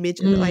brand image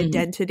and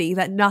identity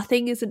that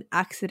nothing is an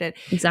accident.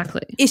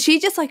 Exactly. Is she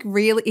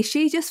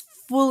just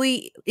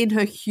fully in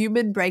her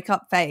human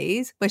breakup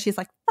phase where she's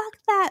like, fuck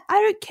that, I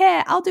don't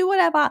care, I'll do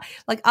whatever,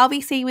 like I'll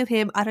be seen with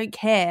him, I don't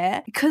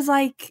care, because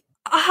like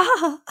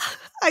I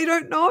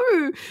don't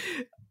know.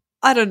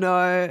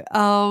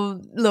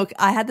 Look,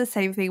 I had the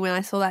same thing when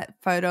I saw that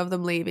photo of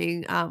them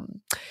leaving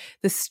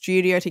the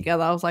studio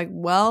together. I was like,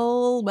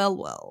 well,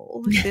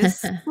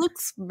 this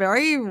looks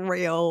very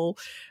real.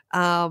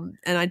 And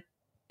I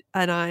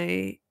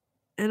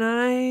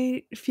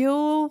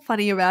feel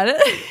funny about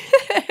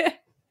it.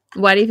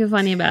 Why do you feel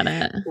funny about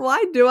it?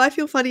 Why do I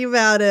feel funny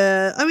about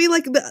it? I mean,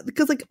 like,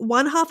 because like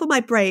one half of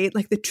my brain,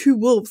 like the two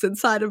wolves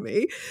inside of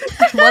me,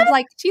 one's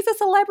like, she's a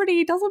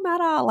celebrity, it doesn't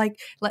matter. Like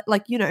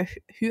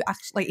who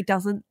actually, like, it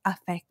doesn't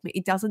affect me.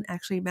 It doesn't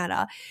actually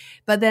matter.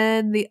 But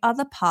then the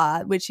other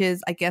part, which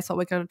is, I guess, what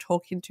we're going to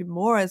talk into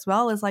more as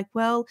well, is like,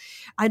 well,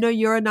 I know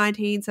you're a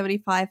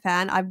 1975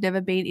 fan. I've never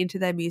been into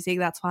their music.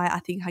 That's why I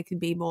think I can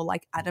be more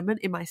like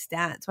adamant in my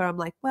stance, where I'm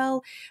like,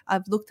 well,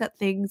 I've looked at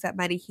things that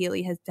Maddie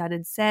Healy has done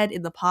and said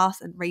in the past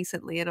and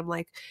recently, and I'm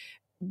like,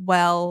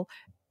 well,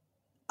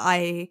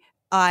 I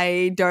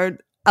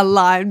don't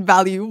align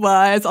value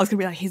wise. I was gonna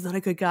be like, he's not a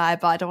good guy,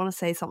 but I don't want to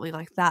say something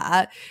like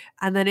that.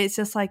 And then it's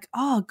just like,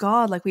 oh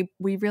God, like we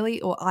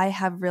really, or I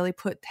have really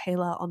put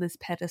Taylor on this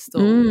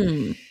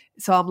pedestal.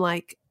 So I'm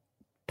like,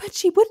 but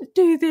she wouldn't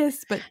do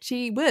this, but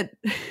she would.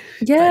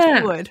 Yeah,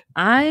 she would.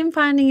 I'm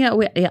finding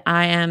it.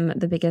 I am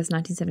the biggest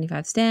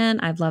 1975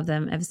 stan. I've loved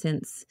them ever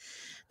since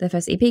their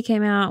first EP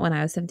came out when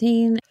I was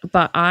 17.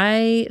 But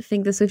I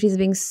think the Swifties are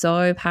being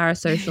so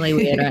parasocially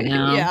weird right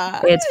now. Yeah.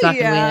 It's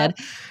fucking weird.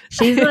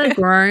 She's a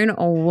grown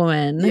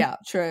woman. Yeah,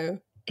 true.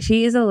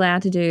 She is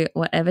allowed to do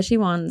whatever she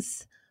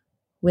wants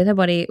with her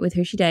body, with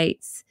who she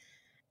dates.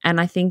 And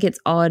I think it's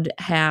odd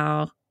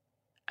how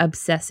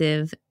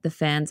obsessive the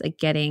fans are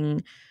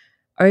getting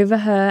over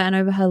her and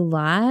over her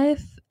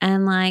life.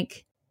 And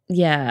like,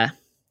 yeah,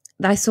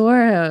 I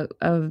saw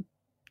a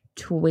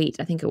tweet,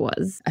 I think it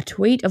was a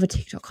tweet of a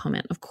TikTok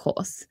comment, of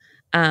course,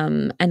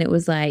 and it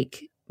was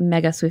like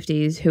mega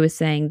Swifties who were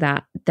saying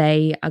that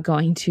they are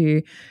going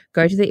to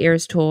go to the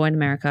Eras tour in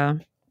America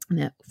and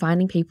they're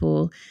finding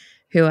people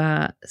who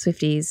are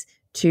Swifties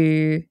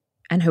to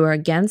and who are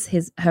against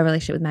her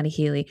relationship with Maddie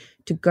Healy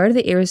to go to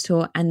the Eras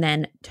tour and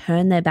then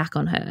turn their back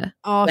on her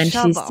when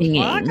she's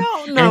singing. Fuck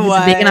out. And No if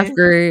it's a big way. enough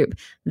group,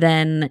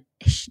 then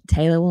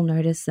Taylor will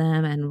notice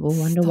them and will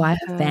wonder why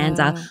her fans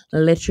are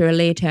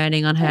literally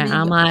turning on her. I mean,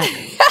 I'm like,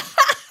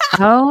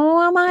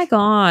 oh my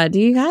God, do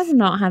you guys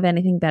not have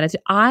anything better to?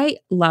 I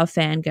love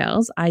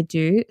fangirls. I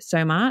do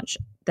so much.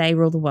 They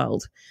rule the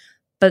world.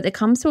 But it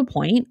comes to a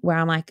point where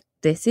I'm like,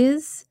 this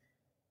is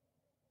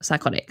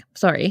psychotic.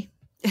 Sorry.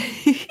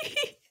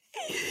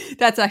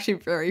 That's actually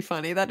very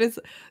funny. That is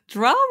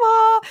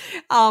drama.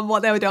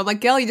 What they were doing. I'm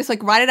like, girl, you just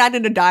like write it out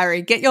in a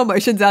diary. Get your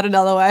emotions out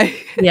another way.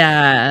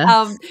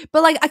 Yeah.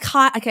 But like I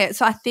can't. Okay,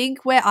 so I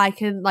think where I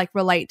can like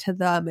relate to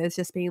them is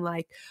just being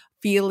like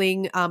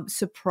feeling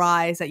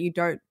surprised that you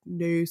don't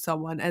know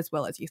someone as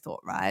well as you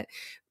thought, right?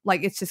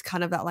 Like it's just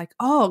kind of that like,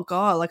 oh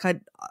God, like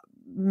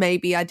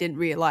maybe I didn't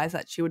realize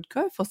that she would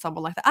go for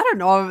someone like that. I don't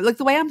know. Like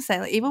the way I'm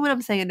saying, like, even when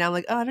I'm saying it now, I'm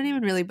like, oh, I don't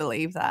even really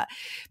believe that.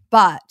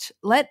 But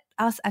let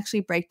us actually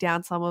break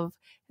down some of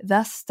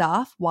the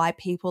stuff, why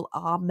people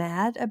are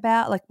mad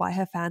about, like why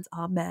her fans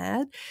are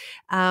mad.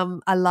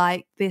 I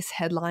like this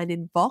headline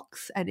in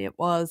Vox, and it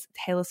was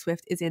Taylor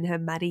Swift is in her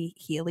Maddie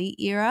Healy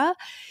era.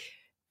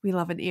 We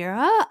love an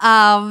era.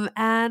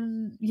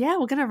 And yeah,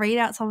 we're going to read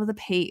out some of the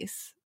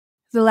piece.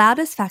 The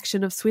loudest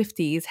faction of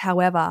Swifties,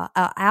 however,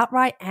 are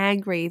outright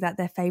angry that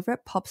their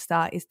favourite pop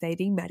star is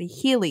dating Maddie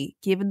Healy,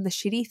 given the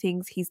shitty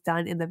things he's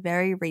done in the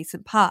very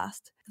recent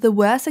past. The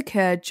worst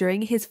occurred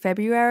during his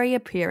February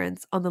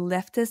appearance on the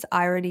leftist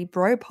Irony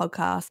Bro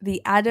podcast,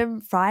 The Adam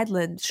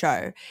Friedland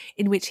Show,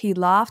 in which he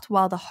laughed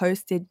while the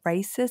host did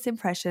racist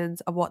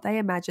impressions of what they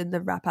imagined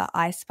the rapper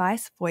Ice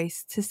Spice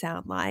voice to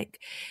sound like,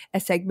 a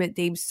segment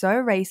deemed so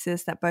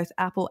racist that both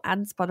Apple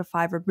and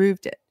Spotify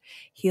removed it.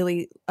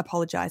 Healy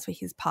apologized for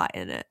his part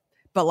in it,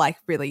 but like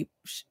really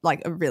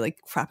like a really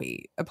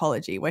crappy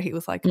apology where he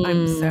was like,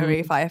 I'm sorry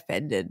if I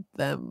offended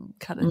them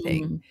kind of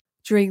thing.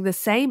 During the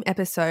same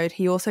episode,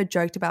 he also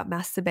joked about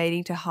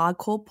masturbating to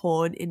hardcore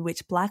porn in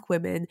which Black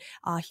women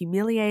are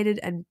humiliated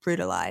and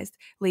brutalized,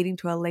 leading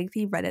to a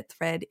lengthy Reddit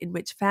thread in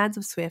which fans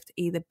of Swift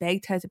either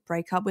begged her to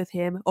break up with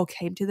him or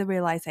came to the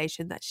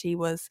realization that she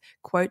was,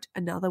 quote,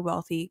 another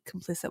wealthy,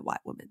 complicit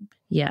white woman.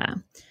 Yeah.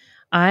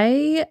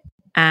 I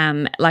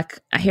am like,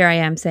 here I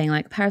am saying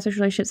like parasocial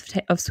relationships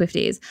of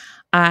Swifties.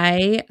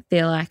 I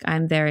feel like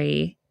I'm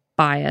very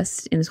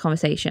biased in this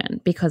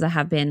conversation because I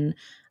have been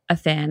a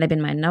fan. They've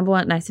been my number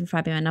one, Nice and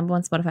Fried, been my number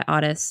one Spotify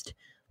artist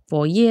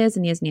for years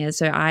and years and years.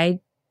 So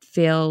I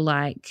feel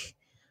like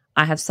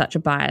I have such a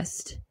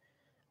biased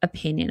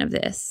opinion of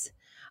this.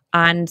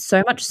 And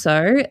so much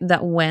so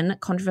that when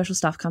controversial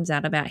stuff comes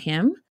out about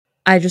him,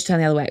 I just turn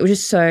the other way, which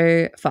is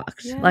so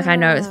fucked. Yeah. Like I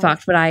know it's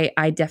fucked, but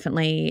I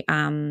definitely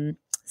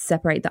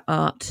separate the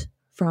art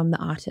from the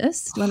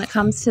artist when it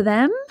comes to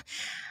them.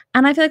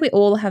 And I feel like we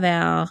all have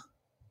our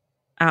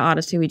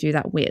artists who we do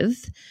that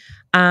with.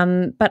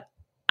 But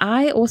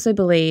I also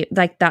believe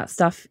like that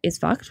stuff is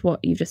fucked,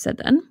 what you've just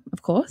said then,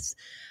 of course.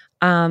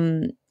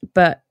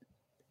 But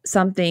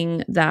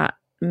something that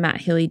Matt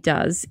Healy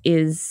does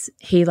is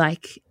he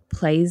like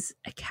plays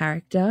a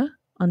character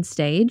on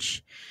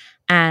stage,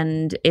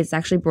 and it's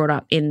actually brought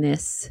up in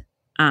this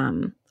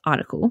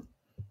article.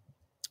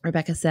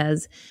 Rebecca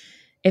says,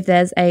 if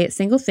there's a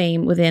single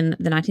theme within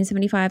the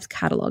 1975's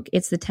catalogue,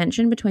 it's the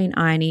tension between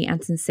irony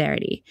and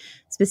sincerity,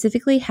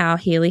 specifically how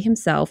Healy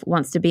himself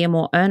wants to be a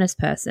more earnest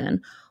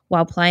person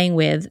while playing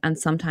with and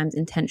sometimes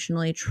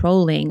intentionally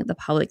trolling the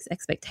public's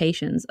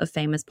expectations of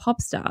famous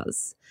pop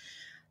stars.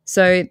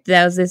 So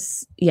there's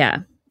this,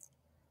 yeah,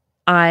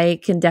 I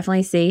can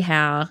definitely see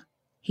how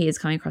he is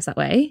coming across that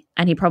way.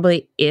 And he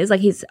probably is, like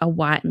he's a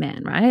white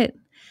man, right?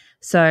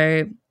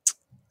 So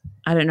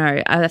I don't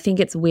know. I think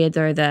it's weird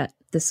though that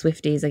the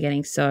Swifties are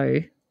getting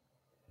so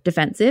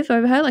defensive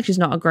over her. Like she's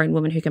not a grown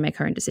woman who can make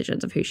her own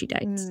decisions of who she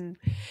dates.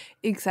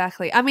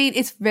 Exactly. I mean,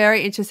 it's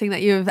very interesting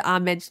that you've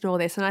mentioned all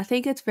this, and I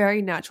think it's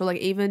very natural, like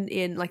even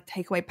in like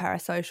Takeaway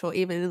Parasocial,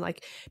 even in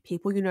like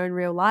people you know in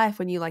real life,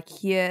 when you like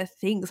hear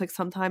things, like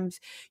sometimes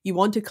you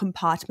want to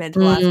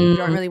compartmentalize and you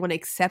don't really want to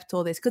accept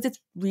all this because it's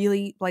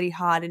really bloody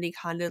hard, and you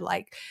kind of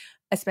like,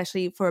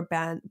 especially for a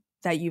band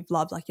that you've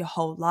loved like your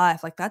whole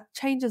life, like that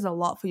changes a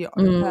lot for your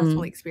own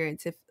personal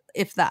experience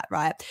if that,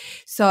 right?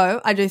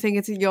 So I do think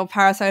it's your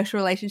parasocial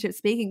relationship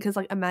speaking, because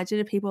like imagine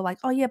if people are like,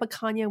 oh yeah, but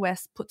Kanye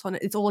West puts on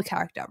it's all a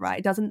character, right?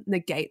 It doesn't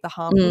negate the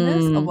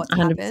harmfulness of what's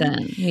 100%,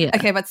 happened. yeah.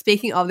 Okay, but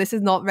speaking of, this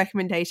is not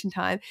recommendation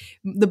time.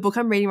 The book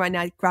I'm reading right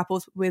now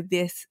grapples with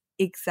this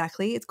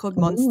exactly. It's called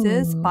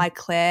Monsters by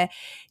Claire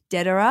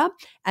Dederer,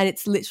 and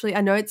it's literally, I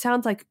know it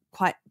sounds like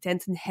quite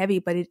dense and heavy,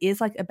 but it is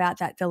like about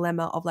that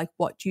dilemma of like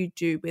what do you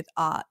do with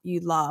art you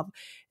love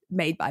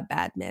made by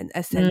bad men,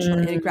 essentially.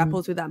 And it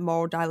grapples with that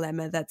moral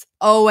dilemma that's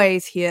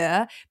always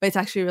here, but it's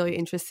actually really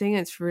interesting.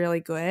 It's really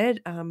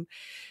good.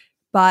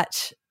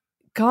 But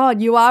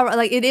God, you are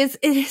like it is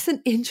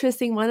an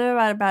interesting one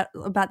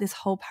about this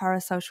whole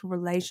parasocial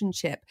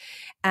relationship.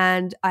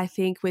 And I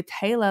think with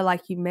Taylor,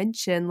 like you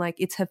mentioned, like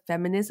it's her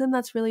feminism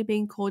that's really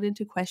being called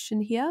into question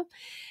here.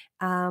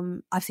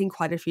 I've seen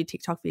quite a few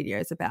TikTok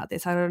videos about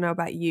this. I don't know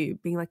about you,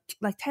 being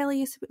like Taylor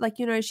used to be, like,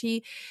 you know,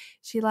 she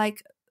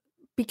like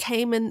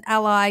became an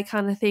ally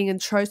kind of thing and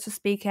chose to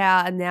speak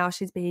out, and now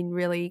she's been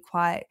really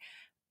quite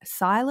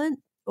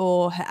silent,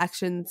 or her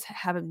actions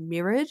haven't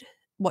mirrored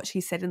what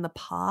she said in the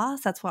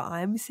past. That's what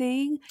I'm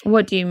seeing.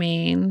 What do you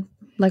mean?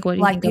 Like, what do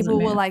you Like think doesn't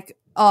people were move? like,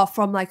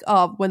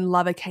 when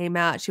Lover came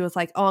out, she was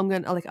like,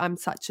 I'm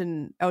such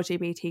an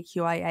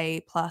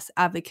LGBTQIA plus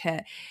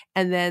advocate.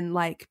 And then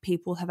like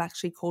people have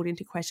actually called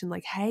into question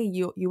like, hey,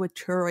 you were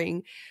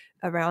touring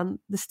around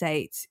the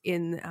States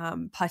in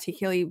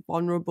particularly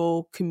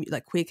vulnerable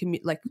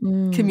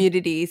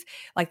communities,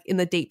 like in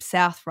the deep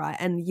South, right?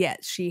 And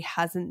yet she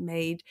hasn't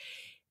made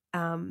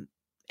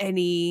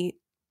any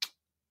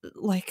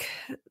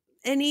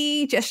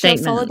gesture Statement.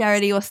 of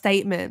solidarity or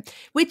statement,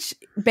 which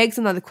begs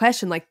another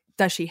question, like,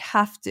 does she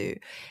have to?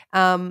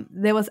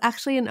 There was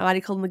actually an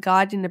article in The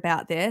Guardian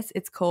about this.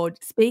 It's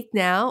called Speak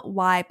Now,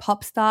 Why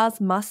Pop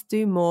Stars Must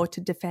Do More to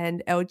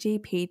Defend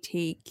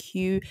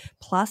LGBTQ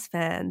plus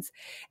fans.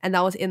 And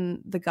that was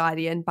in The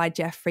Guardian by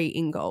Jeffrey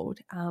Ingold.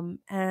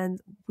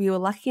 And we were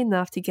lucky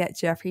enough to get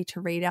Jeffrey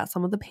to read out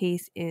some of the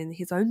piece in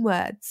his own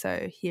words.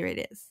 So here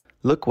it is.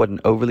 Look what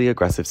an overly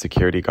aggressive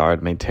security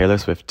guard made Taylor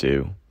Swift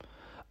do.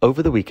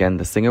 Over the weekend,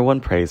 the singer won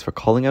praise for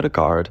calling out a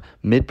guard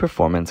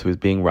mid-performance who was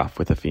being rough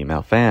with a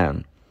female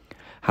fan.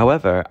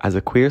 However, as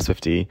a queer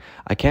Swiftie,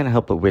 I can't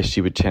help but wish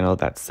she would channel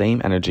that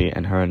same energy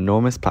and her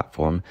enormous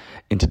platform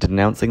into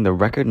denouncing the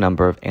record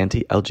number of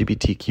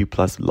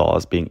anti-LGBTQ+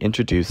 laws being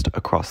introduced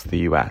across the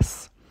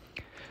US.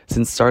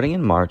 Since starting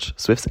in March,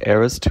 Swift's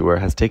Eras Tour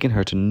has taken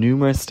her to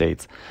numerous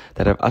states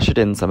that have ushered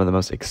in some of the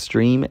most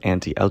extreme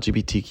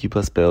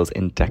anti-LGBTQ+ bills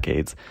in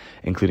decades,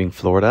 including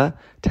Florida,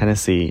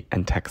 Tennessee,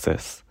 and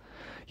Texas.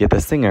 Yet the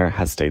singer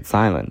has stayed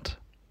silent.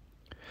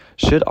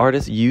 Should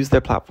artists use their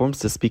platforms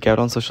to speak out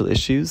on social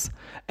issues?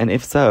 And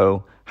if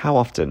so, how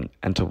often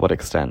and to what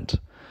extent?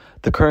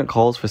 The current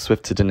calls for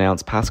Swift to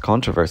denounce past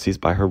controversies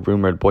by her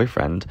rumored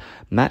boyfriend,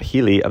 Matt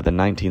Healy of the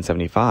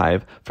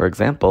 1975, for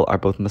example, are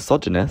both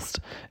misogynist,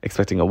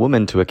 expecting a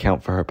woman to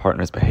account for her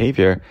partner's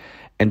behavior,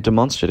 and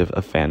demonstrative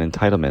of fan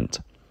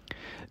entitlement.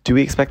 Do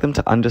we expect them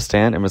to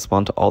understand and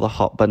respond to all the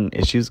hot-button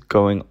issues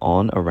going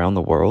on around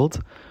the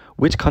world?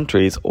 Which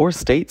countries, or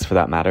states for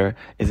that matter,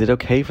 is it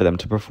okay for them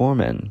to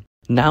perform in?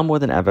 Now more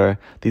than ever,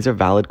 these are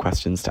valid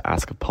questions to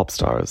ask of pop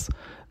stars.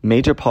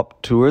 Major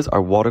pop tours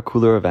are water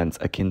cooler events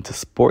akin to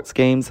sports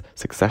games,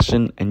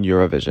 Succession, and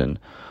Eurovision.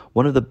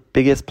 One of the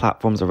biggest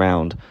platforms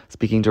around,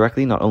 speaking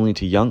directly not only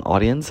to young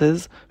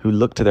audiences who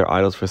look to their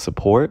idols for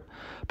support,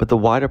 but the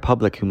wider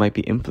public who might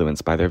be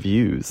influenced by their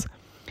views.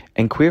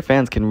 And queer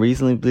fans can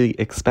reasonably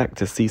expect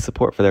to see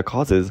support for their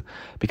causes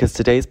because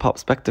today's pop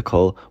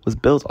spectacle was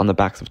built on the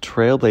backs of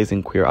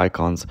trailblazing queer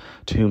icons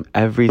to whom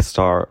every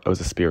star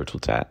owes a spiritual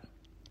debt.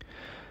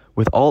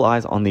 With all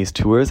eyes on these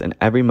tours and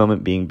every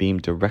moment being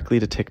beamed directly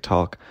to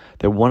TikTok,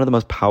 they're one of the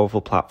most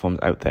powerful platforms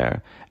out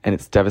there, and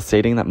it's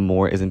devastating that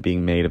more isn't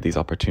being made of these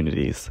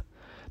opportunities.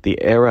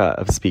 The era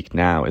of Speak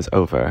Now is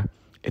over.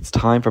 It's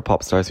time for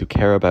pop stars who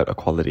care about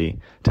equality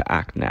to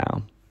act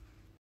now.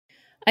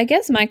 I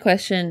guess my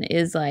question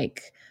is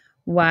like,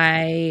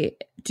 why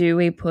do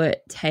we put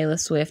Taylor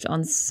Swift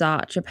on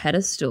such a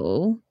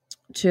pedestal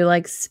to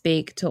like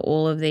speak to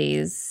all of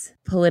these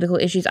political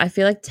issues? I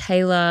feel like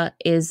Taylor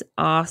is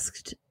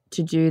asked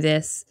to do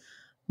this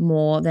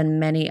more than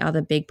many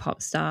other big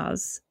pop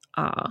stars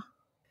are.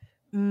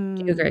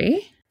 Do you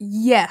agree?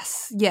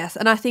 Yes.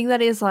 And I think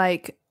that is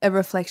like a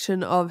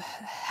reflection of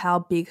how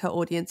big her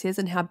audience is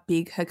and how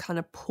big her kind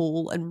of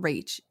pull and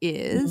reach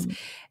is.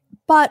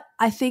 But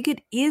I think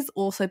it is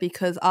also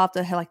because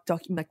after her like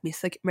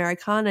Miss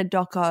Americana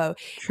doco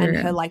and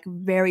her like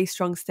very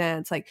strong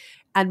stance, like,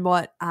 and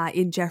what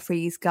in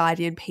Jeffrey's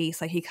Guardian piece,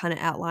 like he kind of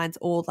outlines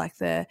all like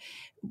the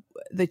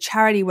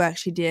charity work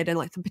she did and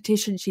like the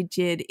petition she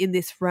did in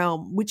this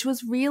realm, which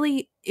was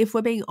really, if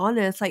we're being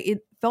honest, like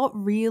it felt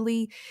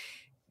really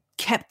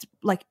kept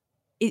like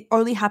it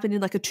only happened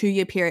in like a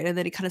 2-year period and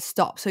then it kind of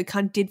stopped. So it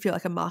kind of did feel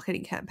like a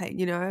marketing campaign,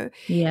 you know?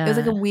 Yeah. It was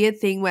like a weird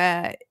thing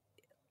where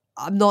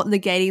I'm not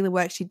negating the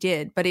work she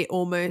did, but it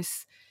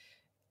almost,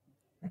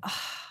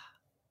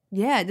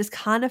 it just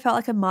kind of felt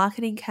like a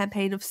marketing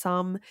campaign of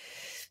some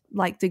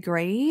like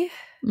degree.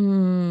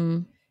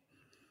 Yeah,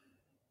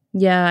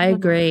 I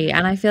agree.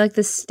 And I feel like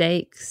the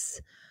stakes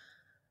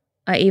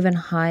are even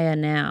higher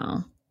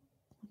now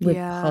with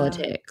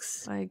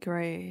politics. I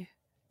agree.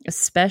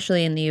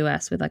 Especially in the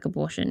US with like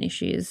abortion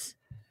issues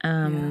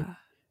and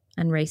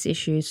race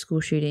issues,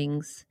 school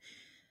shootings.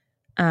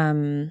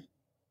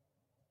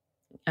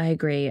 I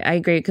agree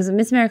because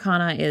Miss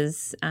Americana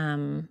is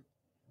a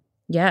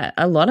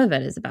lot of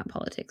it is about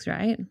politics,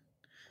 right?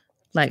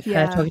 Like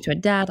her talking to her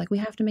dad, like we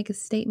have to make a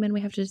statement,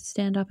 we have to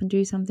stand up and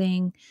do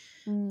something.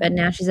 But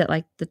now she's at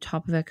like the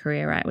top of her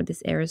career, right, with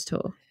this Eras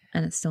tour,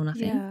 and it's still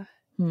nothing.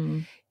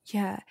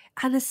 Yeah.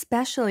 And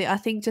especially, I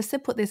think, just to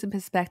put this in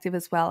perspective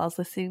as well, I was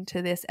listening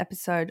to this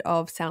episode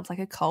of Sounds Like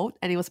a Cult,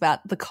 and it was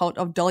about the cult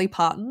of Dolly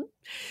Parton,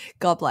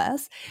 God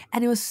bless.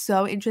 And it was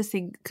so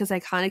interesting because they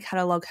kind of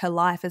catalog her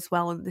life as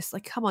well. And this,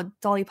 like, come on,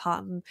 Dolly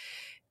Parton,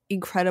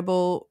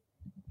 incredible,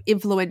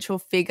 influential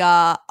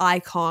figure,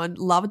 icon,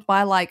 loved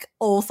by like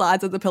all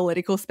sides of the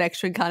political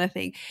spectrum kind of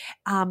thing.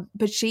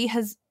 But she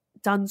has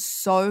done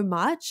so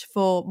much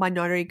for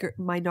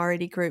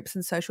minority groups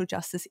and social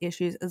justice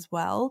issues as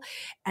well.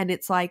 And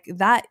it's like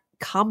that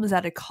comes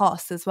at a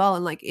cost as well.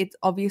 And like, it's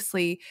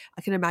obviously,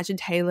 I can imagine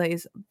Taylor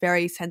is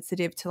very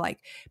sensitive to like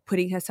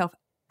putting herself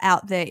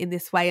out there in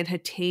this way, and her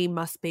team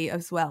must be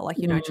as well, like,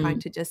 you know, trying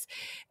to just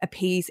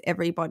appease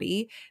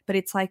everybody. But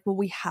it's like, well,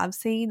 we have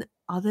seen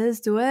others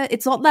do it.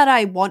 It's not that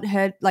I want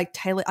her, like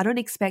Taylor, I don't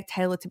expect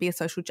Taylor to be a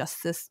social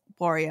justice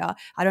warrior.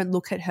 I don't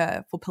look at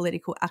her for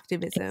political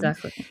activism.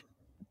 Exactly.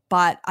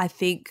 But I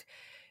think,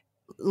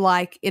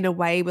 like, in a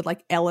way with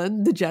like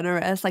Ellen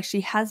DeGeneres, like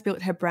she has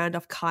built her brand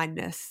of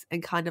kindness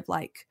and kind of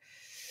like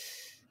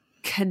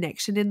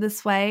connection in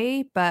this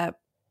way. But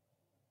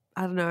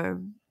I don't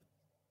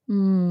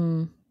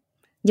know.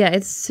 Yeah,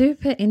 it's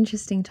super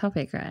interesting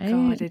topic, right?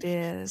 God, it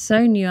is. So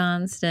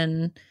nuanced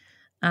and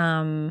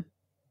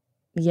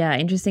yeah,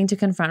 interesting to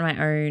confront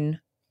my own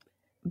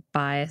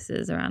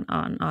biases around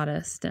art and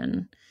artist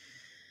and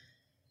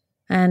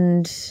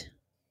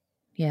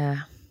yeah.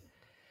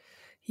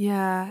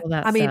 Yeah. all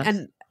that I mean, stuff.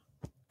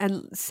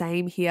 and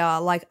same here.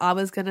 Like, I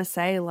was gonna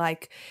say,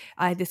 like,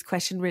 I had this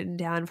question written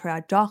down for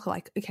our doc,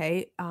 like,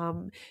 okay,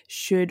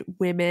 should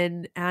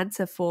women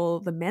answer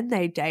for the men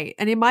they date?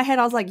 And in my head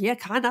I was like, yeah,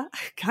 kinda.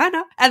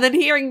 And then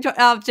hearing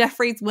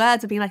Jeffrey's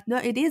words and being like, no,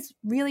 it is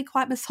really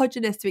quite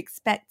misogynist to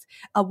expect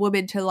a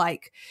woman to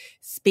like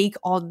speak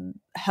on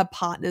her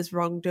partner's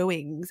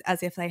wrongdoings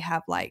as if they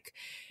have like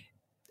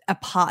a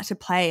part to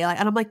play. Like,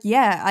 and I'm like,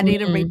 yeah, I need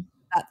to read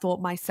that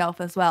thought myself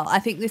as well. I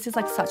think this is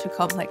like such a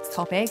complex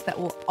topic that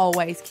will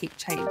always keep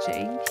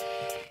changing.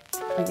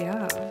 But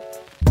yeah.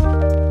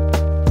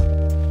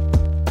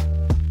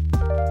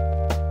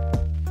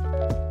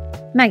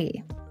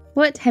 Maggie,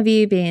 what have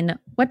you been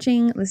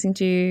watching, listening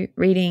to,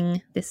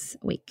 reading this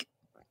week?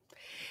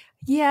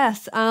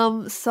 Yes.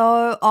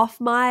 So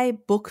off my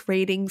book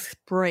reading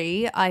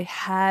spree, I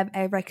have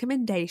a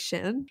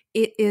recommendation.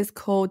 It is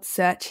called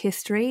Search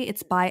History.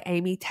 It's by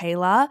Amy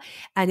Taylor,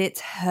 and it's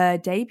her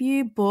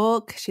debut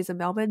book. She's a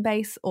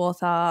Melbourne-based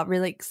author,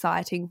 really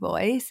exciting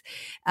voice.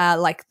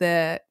 Like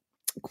the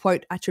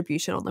quote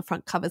attribution on the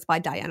front covers by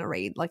Diana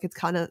Reid. Like, it's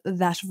kind of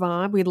that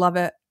vibe. We love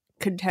it.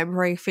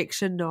 Contemporary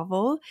fiction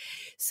novel.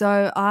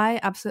 So I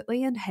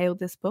absolutely inhaled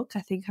this book. I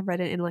think I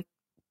read it in like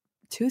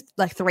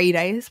 3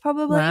 days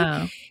probably.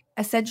 Wow.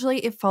 Essentially,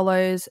 it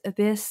follows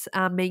this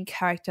main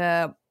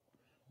character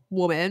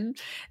woman,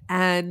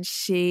 and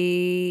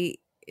she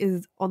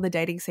is on the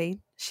dating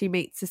scene. She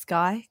meets this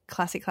guy,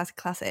 classic,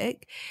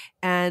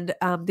 and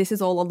this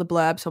is all on the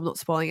blurb, so I'm not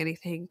spoiling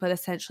anything, but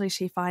essentially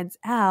she finds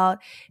out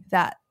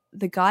that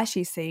the guy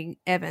she's seeing,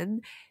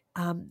 Evan,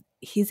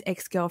 his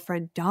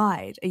ex-girlfriend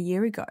died a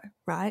year ago,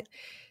 right?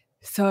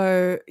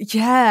 So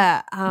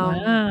yeah.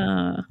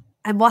 Wow.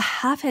 And what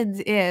happens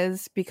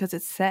is, because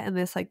it's set in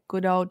this like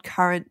good old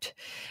current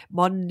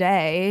modern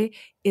day,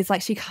 is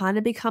like she kind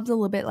of becomes a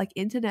little bit like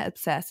internet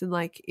obsessed and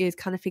like is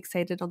kind of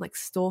fixated on like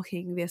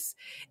stalking this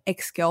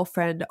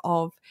ex-girlfriend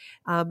of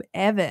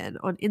Evan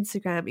on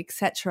Instagram,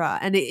 etc.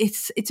 And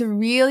it's a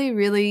really,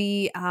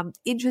 really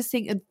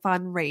interesting and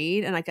fun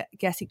read. And I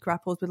guess it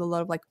grapples with a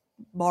lot of like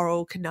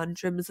moral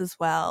conundrums as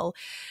well.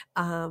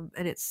 And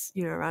it's,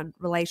 you know, around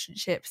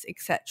relationships,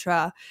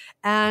 etc.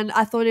 And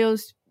I thought it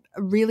was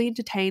really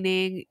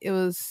entertaining. It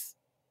was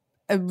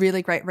a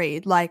really great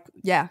read. Like,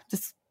 yeah,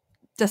 just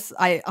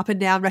I up and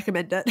down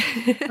recommend it.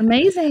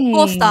 Amazing.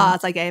 4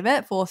 stars I gave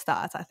it. 4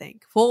 stars, I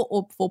think. 4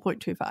 or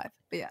 4.25. But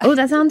yeah. Oh,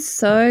 that sounds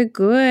so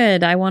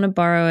good. I want to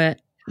borrow it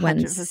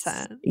once,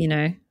 100%. you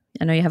know,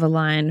 I know you have a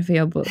line for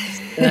your books.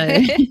 So.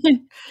 I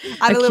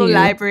have a little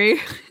library.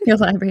 Your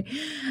library.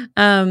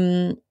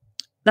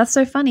 That's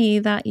so funny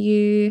that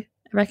you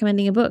are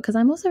recommending a book, because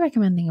I'm also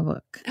recommending a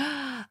book.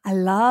 I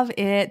love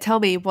it. Tell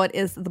me, what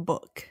is the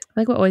book? I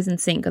think we're always in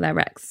sync with our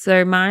recs.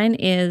 So mine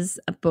is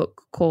a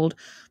book called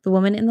The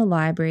Woman in the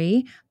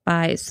Library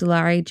by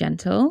Sulari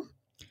Gentle.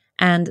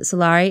 And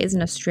Sulari is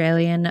an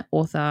Australian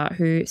author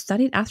who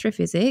studied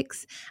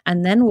astrophysics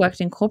and then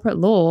worked in corporate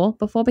law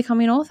before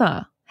becoming an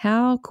author.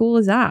 How cool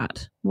is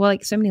that? Well,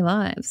 like, so many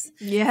lives.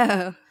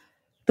 Yeah.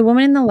 The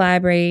Woman in the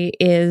Library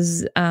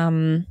is,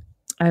 I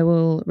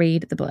will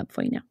read the blurb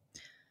for you now.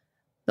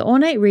 The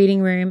ornate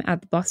reading room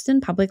at the Boston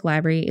Public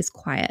Library is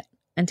quiet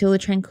until the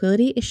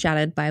tranquility is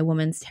shattered by a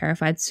woman's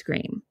terrified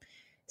scream.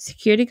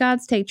 Security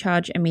guards take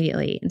charge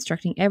immediately,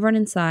 instructing everyone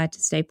inside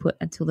to stay put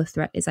until the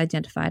threat is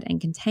identified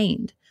and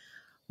contained.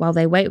 While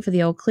they wait for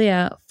the all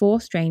clear, 4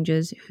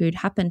 strangers who'd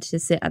happened to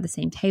sit at the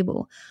same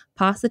table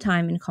pass the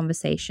time in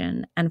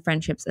conversation, and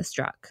friendships are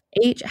struck.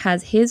 Each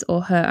has his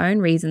or her own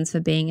reasons for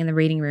being in the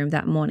reading room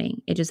that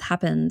morning. It just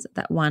happens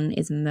that one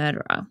is a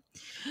murderer.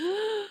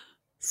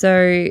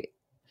 So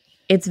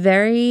It's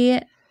very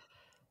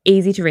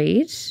easy to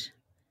read,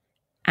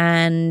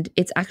 and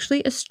it's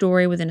actually a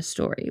story within a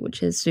story,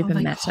 which is super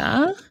meta.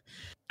 God.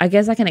 I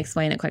guess I can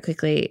explain it quite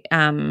quickly.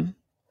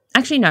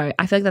 Actually, no,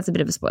 I feel like that's a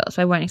bit of a spoiler,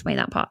 so I won't explain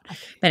that part.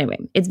 But anyway,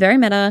 it's very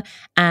meta,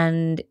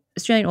 and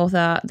Australian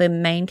author. The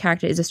main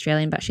character is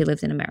Australian, but she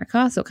lives in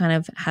America, so it kind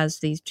of has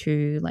these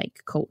two like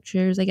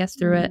cultures, I guess,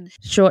 through it.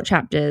 Short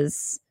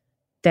chapters,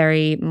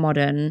 very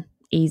modern,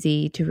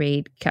 easy to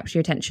read, capture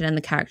your attention, and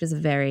the characters are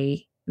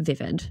very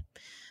vivid.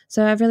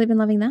 So I've really been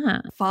loving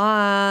that.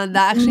 Fun.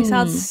 That actually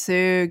sounds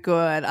so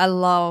good. I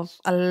love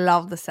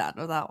the sound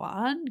of that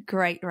one.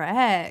 Great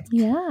rec.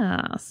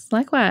 Yes,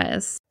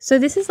 likewise. So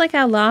this is like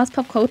our last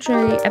pop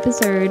culture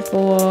episode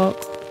for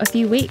a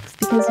few weeks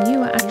because you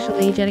are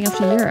actually jetting off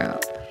to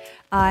Europe.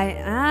 I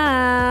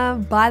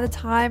am. By the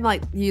time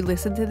like you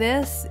listen to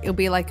this, it'll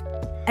be like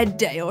a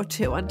day or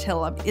two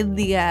until I'm in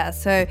the air.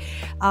 So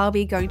I'll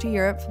be going to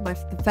Europe for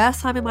the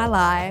first time in my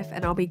life,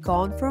 and I'll be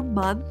gone for a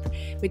month,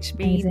 which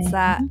means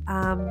that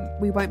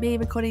we won't be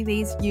recording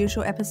these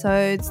usual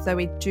episodes, though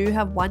we do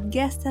have one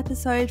guest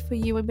episode for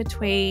you in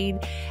between.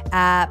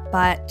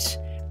 But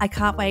I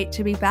can't wait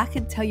to be back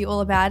and tell you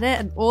all about it.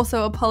 And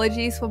also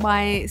apologies for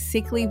my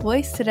sickly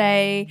voice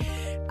today.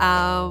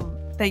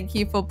 Thank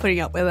you for putting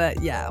up with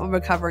it. Yeah, I'm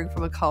recovering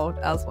from a cold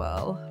as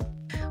well.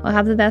 Well,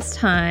 have the best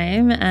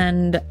time,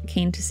 and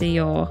keen to see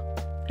your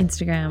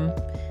Instagram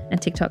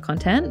and TikTok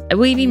content.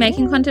 Will you be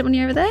making content when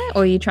you're over there,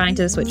 or are you trying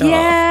to switch off?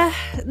 Yeah,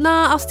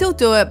 I'll still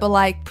do it, but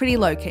like pretty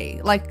low key.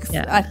 Like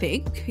I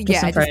think,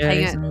 just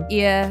playing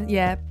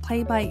it.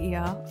 Play by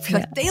ear.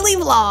 Like daily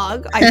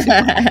vlog.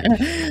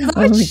 I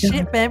have a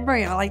shit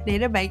memory. I like need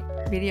to make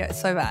videos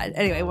so bad.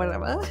 Anyway,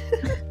 whatever.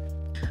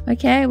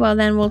 Okay, well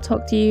then we'll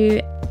talk to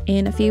you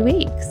in a few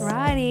weeks.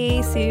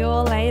 Righty, see you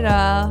all later.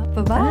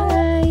 Bye-bye.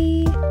 Bye.